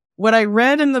heard. What I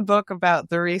read in the book about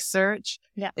the research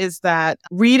is that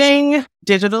reading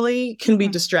digitally can be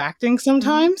distracting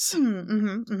sometimes.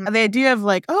 The idea of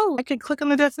like, oh, I could click on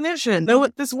the definition, know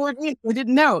what this word means. I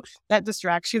didn't know. That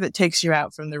distracts you, that takes you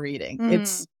out from the reading.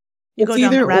 It's go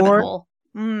down the rabbit hole.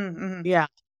 Yeah.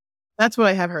 That's what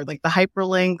I have heard. Like the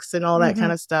hyperlinks and all that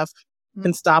kind of stuff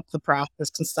can stop the process,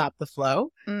 can stop the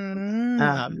flow. And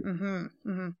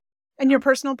your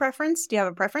personal preference? Do you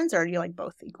have a preference, or do you like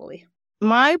both equally?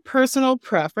 My personal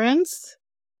preference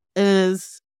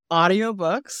is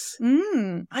audiobooks.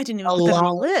 I didn't even put that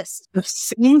on the list. At the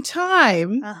same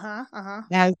time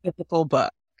as physical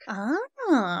book.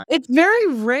 It's very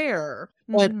rare,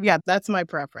 but yeah, that's my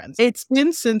preference. It's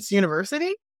been since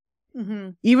university.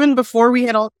 Even before we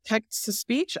had all text to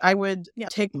speech, I would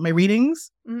take my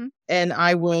readings and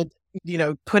I would,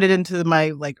 put it into my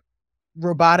like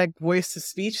robotic voice to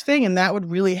speech thing, and that would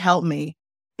really help me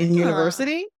in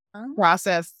university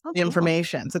process the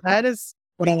information. So that is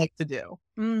what I like to do.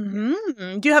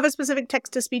 Do you have a specific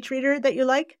text to speech reader that you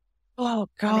like? Oh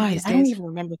God, I don't even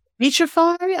remember.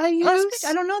 Speechify I use?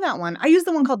 I don't know that one. I use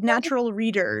the one called Natural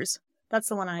Readers. That's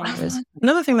the one I use.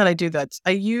 Another thing that I do,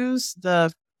 I use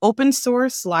the open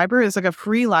source library. It's like a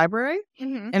free library.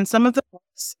 And some of the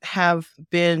books have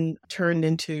been turned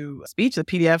into speech. The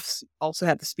PDFs also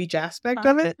have the speech aspect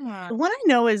of it. The one I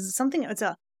know is something, it's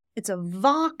a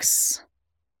Vox.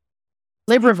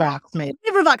 LibriVox, maybe.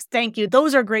 LibriVox, thank you.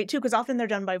 Those are great too, because often they're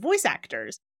done by voice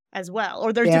actors as well.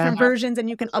 Or there's different versions and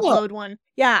you can upload one.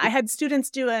 Yeah, I had students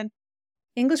do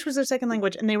English was their second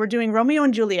language, and they were doing Romeo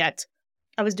and Juliet.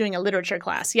 I was doing a literature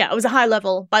class. Yeah, it was a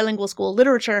high-level bilingual school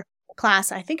literature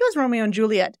class. I think it was Romeo and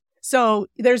Juliet. So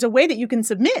there's a way that you can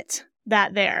submit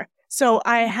that there. So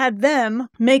I had them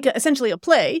make essentially a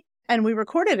play, and we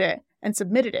recorded it and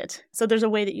submitted it. So there's a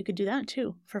way that you could do that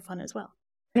too for fun as well.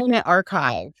 Internet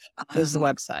Archive is the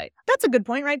website. That's a good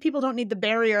point, right? People don't need the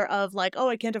barrier of like, oh,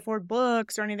 I can't afford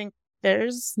books or anything.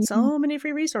 There's so many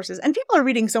free resources. And people are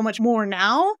reading so much more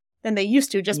now than they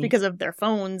used to just because of their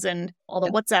phones and all the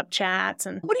WhatsApp chats.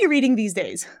 And what are you reading these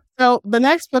days? So the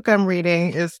next book I'm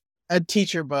reading is a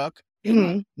teacher book.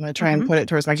 I'm going to try and put it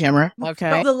towards my camera.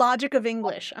 Okay. The Logic of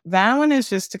English. That one is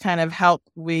just to kind of help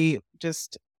we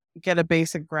just get a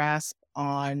basic grasp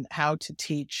on how to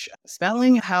teach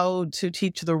spelling, how to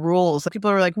teach the rules. People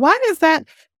are like, why does that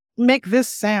make this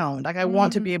sound? Like, I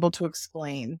want to be able to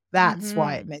explain. That's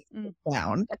why it makes this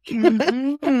sound.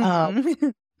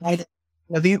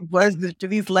 Do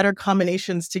these letter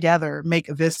combinations together make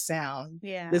this sound?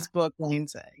 Yeah. This book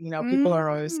means it. People are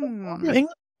always English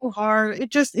so hard. It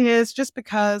just is, just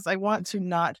because I want to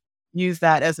not use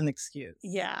that as an excuse.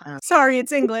 Yeah. Sorry,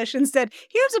 it's English. Instead,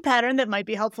 here's a pattern that might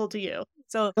be helpful to you.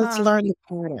 So let's learn the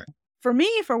pattern. for me,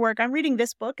 for work, I'm reading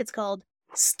this book. It's called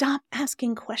Stop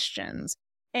Asking Questions.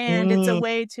 And it's a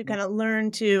way to kind of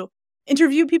learn to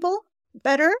interview people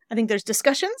better. I think there's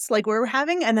discussions like we're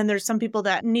having, and then there's some people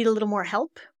that need a little more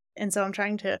help. And so I'm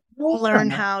trying to learn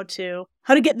how to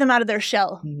get them out of their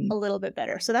shell a little bit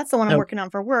better. So that's the one I'm working on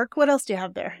for work. What else do you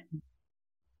have there?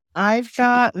 I've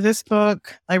got this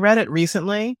book. I read it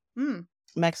recently.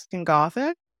 Mexican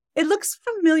Gothic. It looks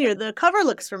familiar. The cover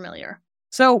looks familiar.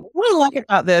 So what I like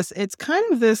about this, it's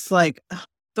kind of this like,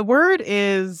 the word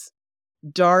is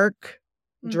dark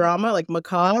drama, like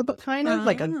macabre, kind of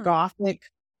like a Gothic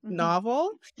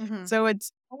novel. So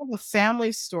it's kind of a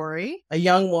family story, a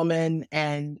young woman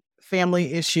and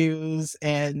family issues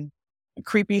and a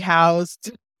creepy house.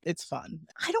 It's fun.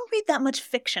 I don't read that much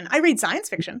fiction. I read science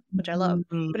fiction, which I love,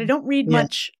 but I don't read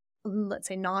much, let's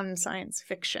say, non-science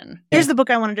fiction. Here's the book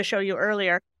I wanted to show you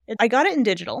earlier. I got it in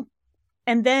digital,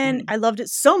 and then I loved it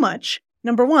so much.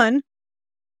 Number one,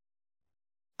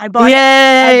 I bought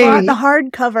the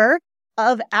hardcover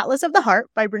of Atlas of the Heart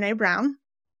by Brene Brown.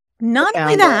 Not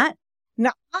only that,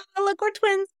 look, we're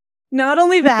twins. Not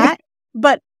only that,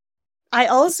 but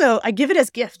I give it as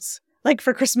gifts. Like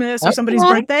for Christmas or somebody's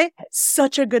birthday.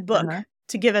 Such a good book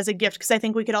to give as a gift, because I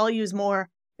think we could all use more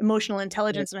emotional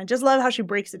intelligence. And I just love how she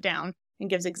breaks it down and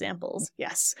gives examples.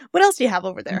 Yes. What else do you have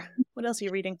over there? What else are you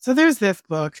reading? So there's this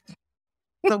book,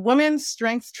 The Women's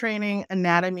Strength Training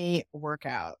Anatomy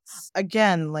Workouts.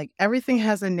 Again, like everything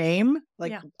has a name.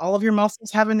 Like all of your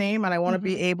muscles have a name, and I want to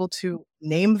be able to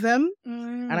name them,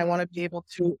 and I want to be able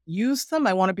to use them.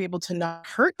 I want to be able to not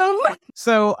hurt them.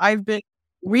 So I've been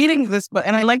reading this book,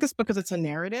 and I like this book because it's a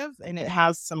narrative and it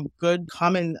has some good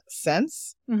common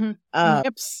sense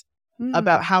tips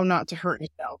about how not to hurt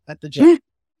yourself at the gym.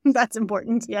 That's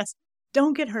important. Yes.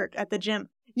 Don't get hurt at the gym.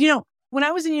 You know, when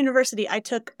I was in university, I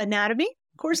took anatomy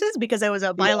courses because I was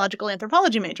a biological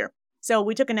anthropology major. So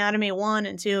we took anatomy 1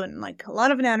 and 2 and like a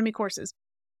lot of anatomy courses.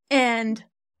 And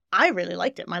I really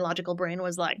liked it. My logical brain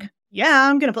was like, yeah,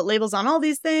 I'm going to put labels on all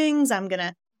these things. I'm going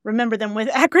to remember them with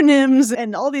acronyms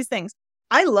and all these things.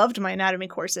 I loved my anatomy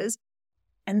courses.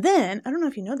 And then, I don't know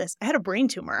if you know this, I had a brain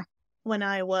tumor when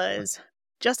I was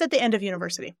just at the end of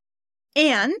university.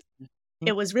 And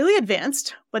it was really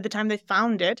advanced by the time they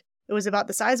found it. It was about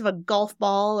the size of a golf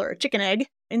ball or a chicken egg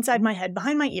inside my head,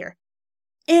 behind my ear.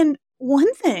 And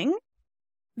one thing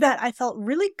that I felt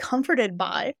really comforted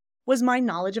by was my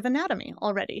knowledge of anatomy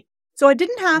already. So I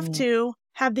didn't have to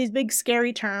have these big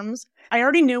scary terms. I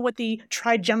already knew what the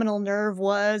trigeminal nerve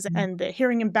was and the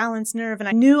hearing imbalance nerve, and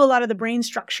I knew a lot of the brain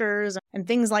structures and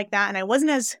things like that. And I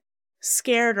wasn't as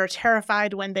scared or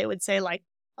terrified when they would say like,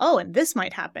 oh, and this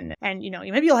might happen. And, you know,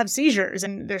 maybe you'll have seizures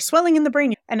and there's swelling in the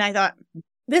brain. And I thought,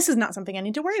 this is not something I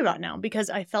need to worry about now, because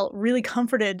I felt really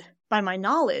comforted by my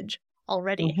knowledge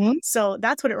already. So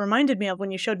that's what it reminded me of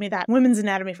when you showed me that Women's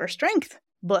Anatomy for Strength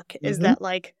book, is that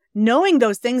like knowing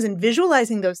those things and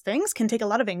visualizing those things can take a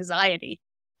lot of anxiety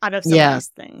out of some of these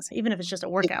things, even if it's just a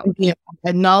workout.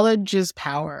 And knowledge is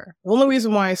power. The only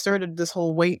reason why I started this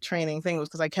whole weight training thing was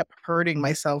because I kept hurting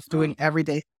myself doing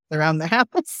everyday around the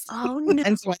house. Oh, no.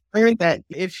 And so I learned that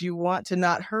if you want to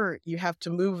not hurt, you have to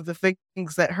move the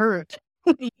things that hurt.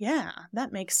 Yeah,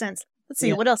 that makes sense. Let's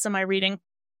see, what else am I reading?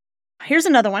 Here's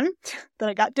another one that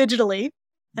I got digitally,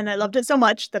 and I loved it so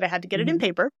much that I had to get it in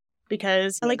paper,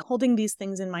 because I like holding these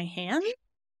things in my hand.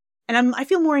 And I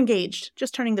feel more engaged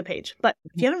just turning the page. But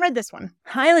if you haven't read this one,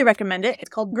 highly recommend it. It's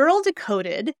called Girl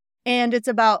Decoded. And it's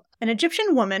about an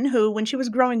Egyptian woman who, when she was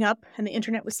growing up and the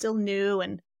internet was still new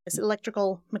and this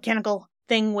electrical, mechanical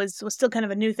thing was still kind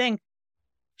of a new thing,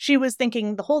 she was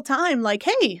thinking the whole time, like,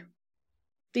 hey,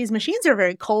 these machines are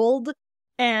very cold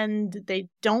and they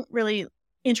don't really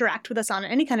interact with us on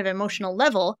any kind of emotional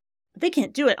level. But they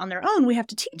can't do it on their own. We have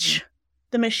to teach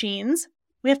the machines.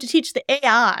 We have to teach the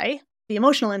AI the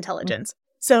emotional intelligence.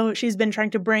 So she's been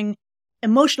trying to bring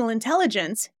emotional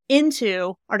intelligence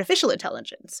into artificial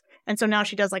intelligence. And so now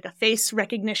she does like a face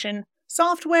recognition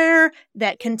software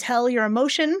that can tell your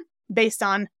emotion based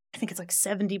on, I think it's like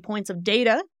 70 points of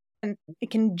data. And it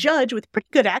can judge with pretty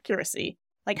good accuracy,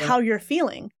 like how you're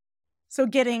feeling. So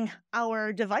getting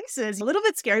our devices a little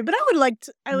bit scary, but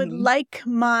I would like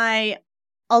my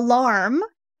alarm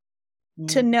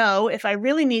to know if I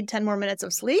really need 10 more minutes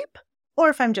of sleep or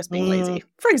if I'm just being lazy,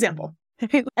 for example.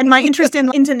 And my interest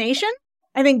in intonation,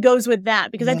 I think, goes with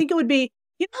that, because I think it would be,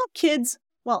 you know how kids,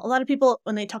 well, a lot of people,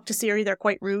 when they talk to Siri, they're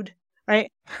quite rude, right?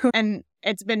 And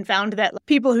it's been found that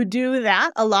people who do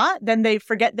that a lot, then they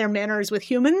forget their manners with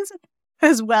humans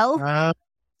as well.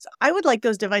 So I would like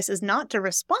those devices not to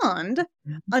respond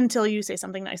until you say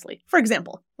something nicely. For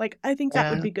example, like, I think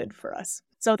that would be good for us.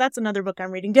 So that's another book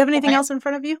I'm reading. Do you have anything else in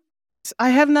front of you? I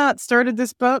have not started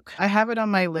this book. I have it on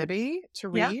my Libby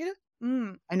to Yeah. read.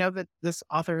 Mm. I know that this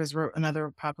author has wrote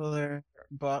another popular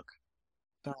book,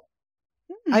 but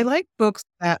I Mm. like books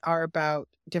that are about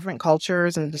different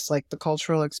cultures and just like the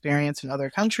cultural experience in other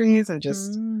countries and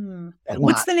just Mm. What's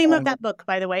whatnot. the name of that book,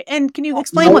 by the way? And can you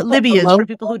explain Low, what Libby is for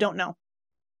people who don't know?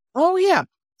 Oh, yeah.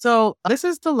 So this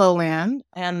is The Lowland,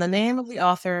 and the name of the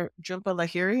author, Jhumpa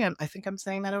Lahiri, and I think I'm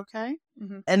saying that okay.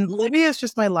 Mm-hmm. And Libby is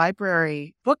just my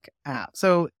library book app.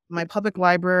 So my public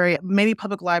library, many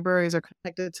public libraries are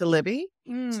connected to Libby.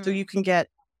 So you can get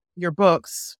your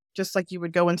books just like you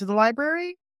would go into the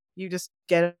library. You just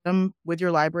get them with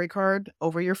your library card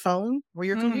over your phone or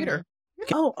your computer.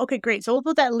 Oh, okay, great. So we'll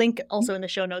put that link also in the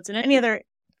show notes. And any other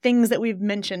things that we've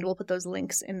mentioned, we'll put those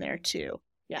links in there too.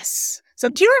 Yes. So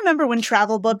do you remember when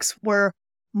travel books were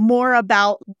more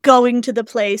about going to the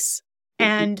place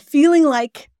and feeling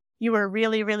like you were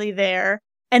really, really there?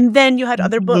 And then you had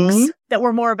other books that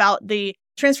were more about the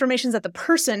transformations that the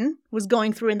person was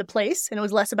going through in the place, and it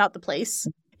was less about the place.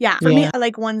 Yeah. For me, I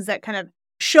like ones that kind of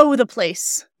show the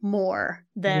place more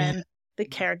than the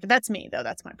character. That's me, though.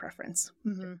 That's my preference.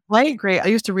 Mm-hmm. I agree. I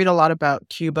used to read a lot about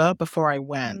Cuba before I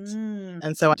went.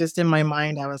 And so just in my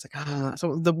mind, I was like,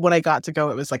 so when I got to go,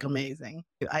 it was like amazing.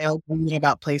 I love reading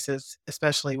about places,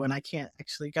 especially when I can't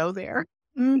actually go there.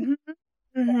 Mm-hmm.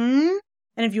 Mm-hmm.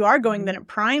 And if you are going, then it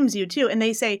primes you too. And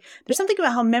they say there's something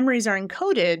about how memories are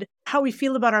encoded. How we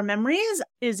feel about our memories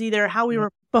is either how we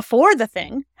were before the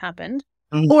thing happened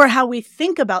or how we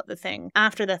think about the thing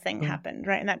after the thing happened,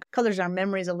 right? And that colors our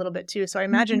memories a little bit too. So I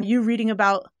imagine you reading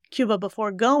about Cuba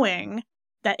before going,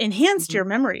 that enhanced your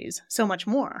memories so much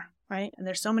more, right? And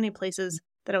there's so many places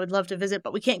that I would love to visit,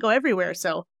 but we can't go everywhere.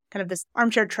 So kind of this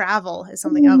armchair travel is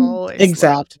something I've always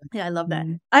loved. Yeah, I love that.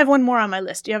 I have one more on my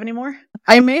list. Do you have any more?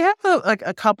 I may have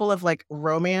a couple of like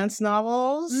romance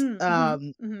novels.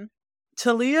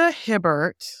 Talia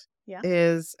Hibbert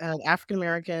is an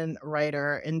African-American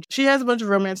writer, and she has a bunch of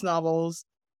romance novels.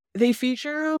 They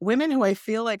feature women who I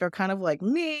feel like are kind of like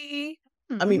me.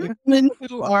 I mean, women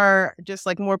who are just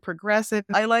like more progressive.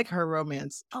 I like her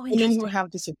romance. Women who have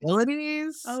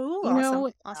disabilities.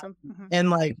 Awesome. And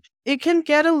like, it can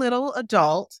get a little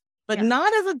adult, but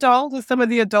not as adult as some of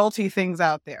the adulty things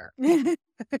out there.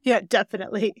 Yeah,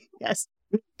 definitely. Yes.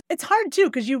 It's hard too,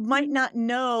 because you might not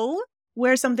know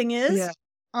where something is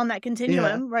on that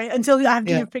continuum, right? Until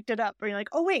after you've picked it up, or you're like,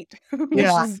 oh, wait.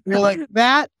 You're like,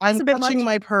 that, I'm touching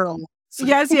my pearl.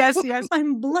 Yes.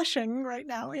 I'm blushing right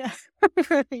now. Yeah.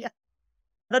 Yeah.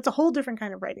 That's a whole different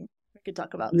kind of writing we could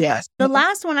talk about. Yes. The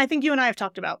last one I think you and I have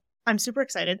talked about. I'm super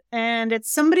excited. And it's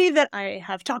somebody that I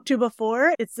have talked to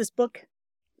before. It's this book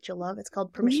that you'll love. It's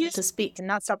called Permission to Speak and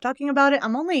Not Stop Talking About It.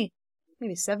 I'm only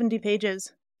maybe 70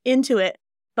 pages into it,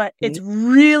 but it's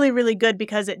really, really good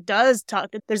because it does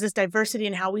talk. There's this diversity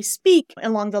in how we speak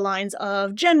along the lines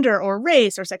of gender or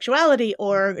race or sexuality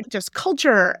or just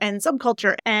culture and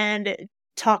subculture. And it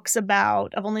talks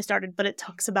about, I've only started, but it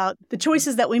talks about the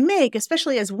choices that we make,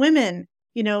 especially as women,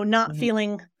 you know, not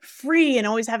feeling free and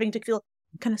always having to feel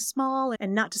kind of small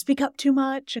and not to speak up too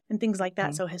much and things like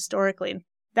that. So historically,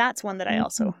 that's one that I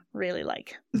also really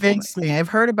like. Thanks, me. I've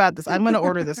heard about this. I'm going to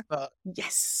order this book.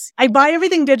 Yes. I buy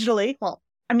everything digitally. Well,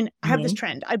 I mean, I have this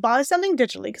trend. I buy something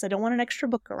digitally because I don't want an extra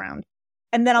book around.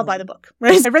 And then I'll buy the book.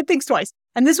 Right? I read things twice.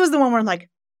 And this was the one where I'm like,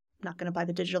 I'm not going to buy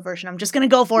the digital version. I'm just going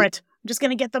to go for it. I'm just going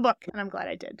to get the book. And I'm glad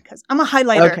I did because I'm a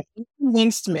highlighter. Okay.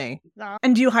 Convinced me.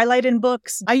 And do you highlight in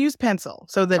books? I use pencil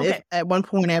so that if at one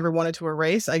point I ever wanted to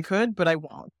erase, I could, but I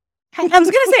won't. I was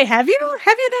going to say, have you now?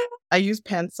 I use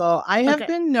pencil. I have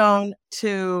been known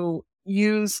to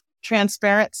use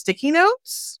transparent sticky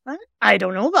notes. I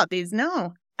don't know about these.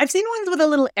 No. I've seen ones with a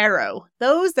little arrow.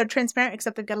 They're transparent,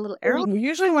 except they've got a little arrow.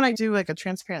 Usually when I do like a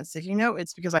transparent sticky note,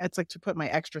 it's because it's like to put my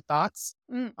extra thoughts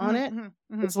on it.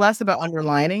 It's less about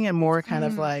underlining and more kind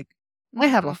of like, I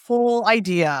have a full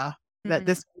idea that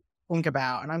this I think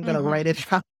about, and I'm going to write it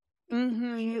down.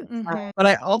 But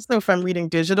I also, if I'm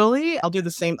reading digitally, I'll do the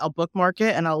same. I'll bookmark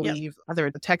it and I'll leave either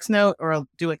a text note or I'll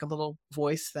do like a little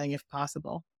voice thing if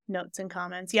possible. Notes and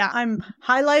comments. Yeah, I'm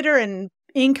highlighter and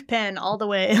ink pen all the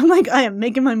way. I'm like, I am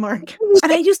making my mark.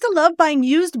 And I used to love buying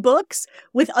used books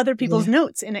with other people's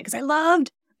notes in it because I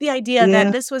loved the idea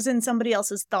that this was in somebody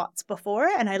else's thoughts before.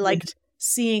 And I liked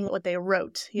seeing what they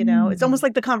wrote. You know, it's almost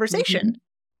like the conversation,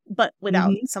 but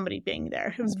without somebody being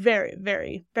there. It was very,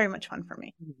 very, very much fun for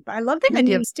me. But I love the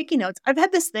idea of sticky notes. I've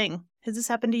had this thing. Has this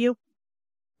happened to you?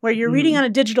 Where you're reading on a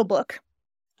digital book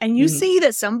and you see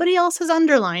that somebody else has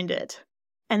underlined it.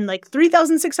 And like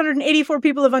 3,684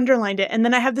 people have underlined it. And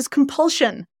then I have this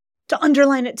compulsion to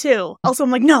underline it too. Also,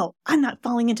 I'm like, no, I'm not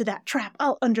falling into that trap.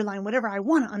 I'll underline whatever I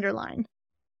want to underline.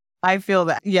 I feel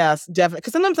that. Yes, definitely.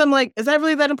 Because sometimes I'm like, is that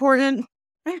really that important?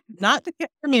 Not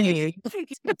for me.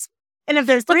 And if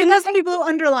there's 3,000 people who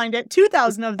underlined it,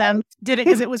 2,000 of them did it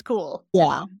because it was cool.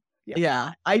 Yeah. Yep.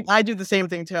 Yeah. I do the same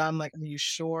thing too. I'm like, are you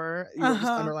sure you're just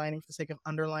underlining for the sake of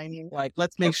underlining? Like,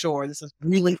 let's make sure this is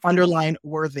really underline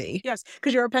worthy. Yes,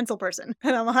 because you're a pencil person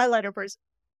and I'm a highlighter person.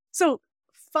 So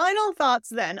final thoughts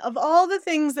then, of all the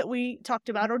things that we talked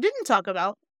about or didn't talk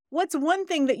about, what's one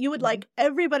thing that you would like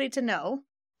everybody to know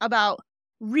about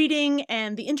reading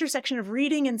and the intersection of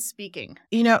reading and speaking?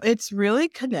 You know, it's really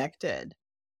connected.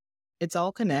 It's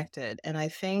all connected. And I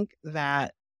think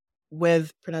that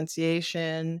with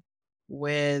pronunciation,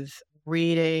 with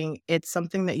reading, it's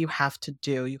something that you have to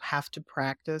do. You have to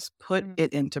practice, put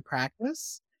it into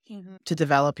practice to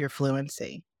develop your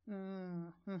fluency.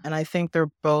 And I think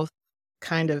they're both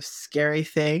kind of scary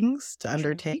things to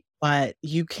undertake, but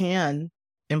you can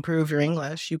improve your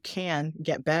English. You can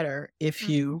get better if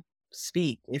you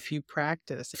speak, if you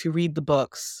practice, if you read the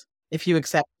books, if you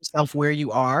accept yourself where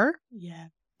you are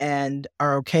and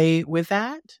are okay with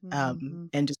that,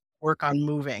 and just work on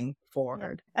moving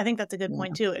forward. I think that's a good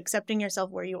point too. Accepting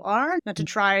yourself where you are, not to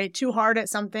try too hard at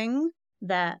something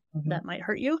that might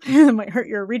hurt you. It might hurt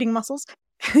your reading muscles.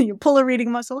 You pull a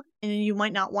reading muscle and you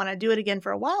might not want to do it again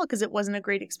for a while because it wasn't a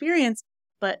great experience.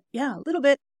 But yeah, a little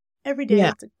bit every day.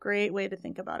 It's a great way to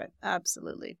think about it.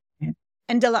 Absolutely.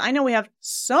 And Dela, I know we have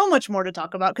so much more to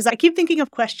talk about because I keep thinking of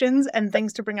questions and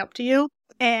things to bring up to you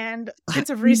and bits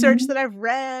of research that I've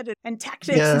read and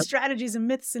tactics and strategies and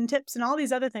myths and tips and all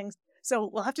these other things. So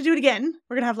we'll have to do it again.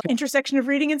 We're going to have intersection of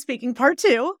reading and speaking part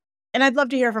 2. And I'd love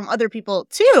to hear from other people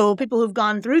too, people who've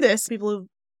gone through this, people who've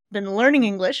been learning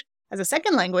English as a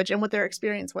second language and what their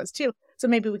experience was too. So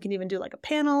maybe we can even do like a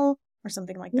panel or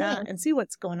something like that and see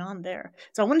what's going on there.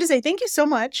 So I wanted to say thank you so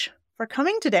much for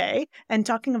coming today and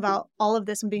talking about all of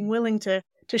this and being willing to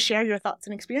share your thoughts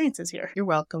and experiences here. You're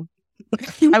welcome.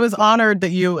 I was honored that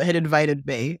you had invited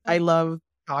me. I love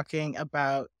talking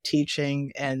about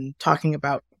teaching and talking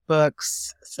about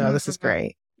books. So this is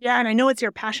great. Yeah, and I know it's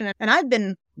your passion. And I've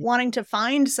been wanting to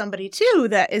find somebody too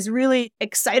that is really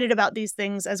excited about these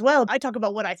things as well. I talk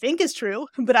about what I think is true,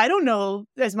 but I don't know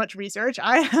as much research.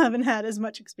 I haven't had as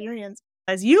much experience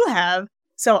as you have.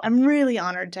 So I'm really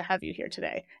honored to have you here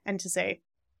today and to say,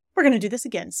 we're going to do this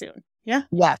again soon. Yeah?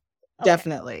 Yes,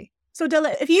 definitely. So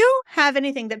Dela, if you have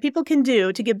anything that people can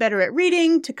do to get better at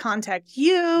reading, to contact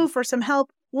you for some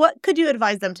help, what could you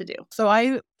advise them to do? So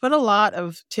I put a lot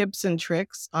of tips and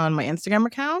tricks on my Instagram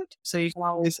account. So you can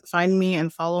always find me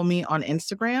and follow me on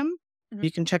Instagram.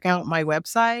 You can check out my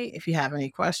website. If you have any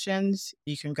questions,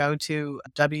 you can go to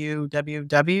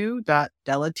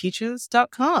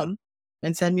www.delateaches.com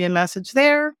and send me a message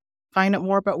there. Find out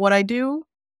more about what I do,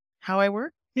 how I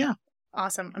work. Yeah.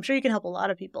 Awesome. I'm sure you can help a lot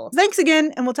of people. Thanks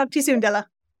again, and we'll talk to you soon, Dela.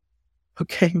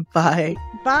 Okay, bye.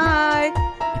 Bye.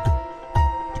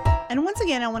 And once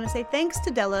again, I want to say thanks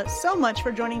to Dela so much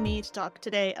for joining me to talk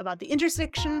today about the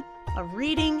intersection of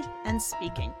reading and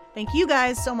speaking. Thank you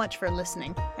guys so much for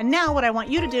listening. And now what I want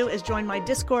you to do is join my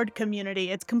Discord community.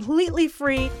 It's completely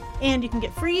free, and you can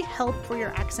get free help for your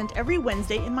accent every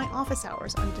Wednesday in my office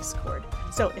hours on Discord.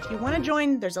 So if you want to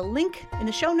join, there's a link in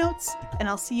the show notes, and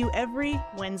I'll see you every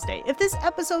Wednesday. If this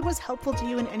episode was helpful to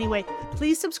you in any way,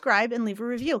 please subscribe and leave a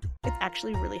review. It's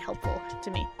actually really helpful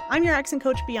to me. I'm your accent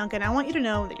coach, Bianca, and I want you to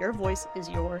know that your voice is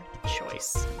your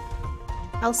choice.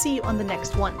 I'll see you on the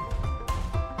next one.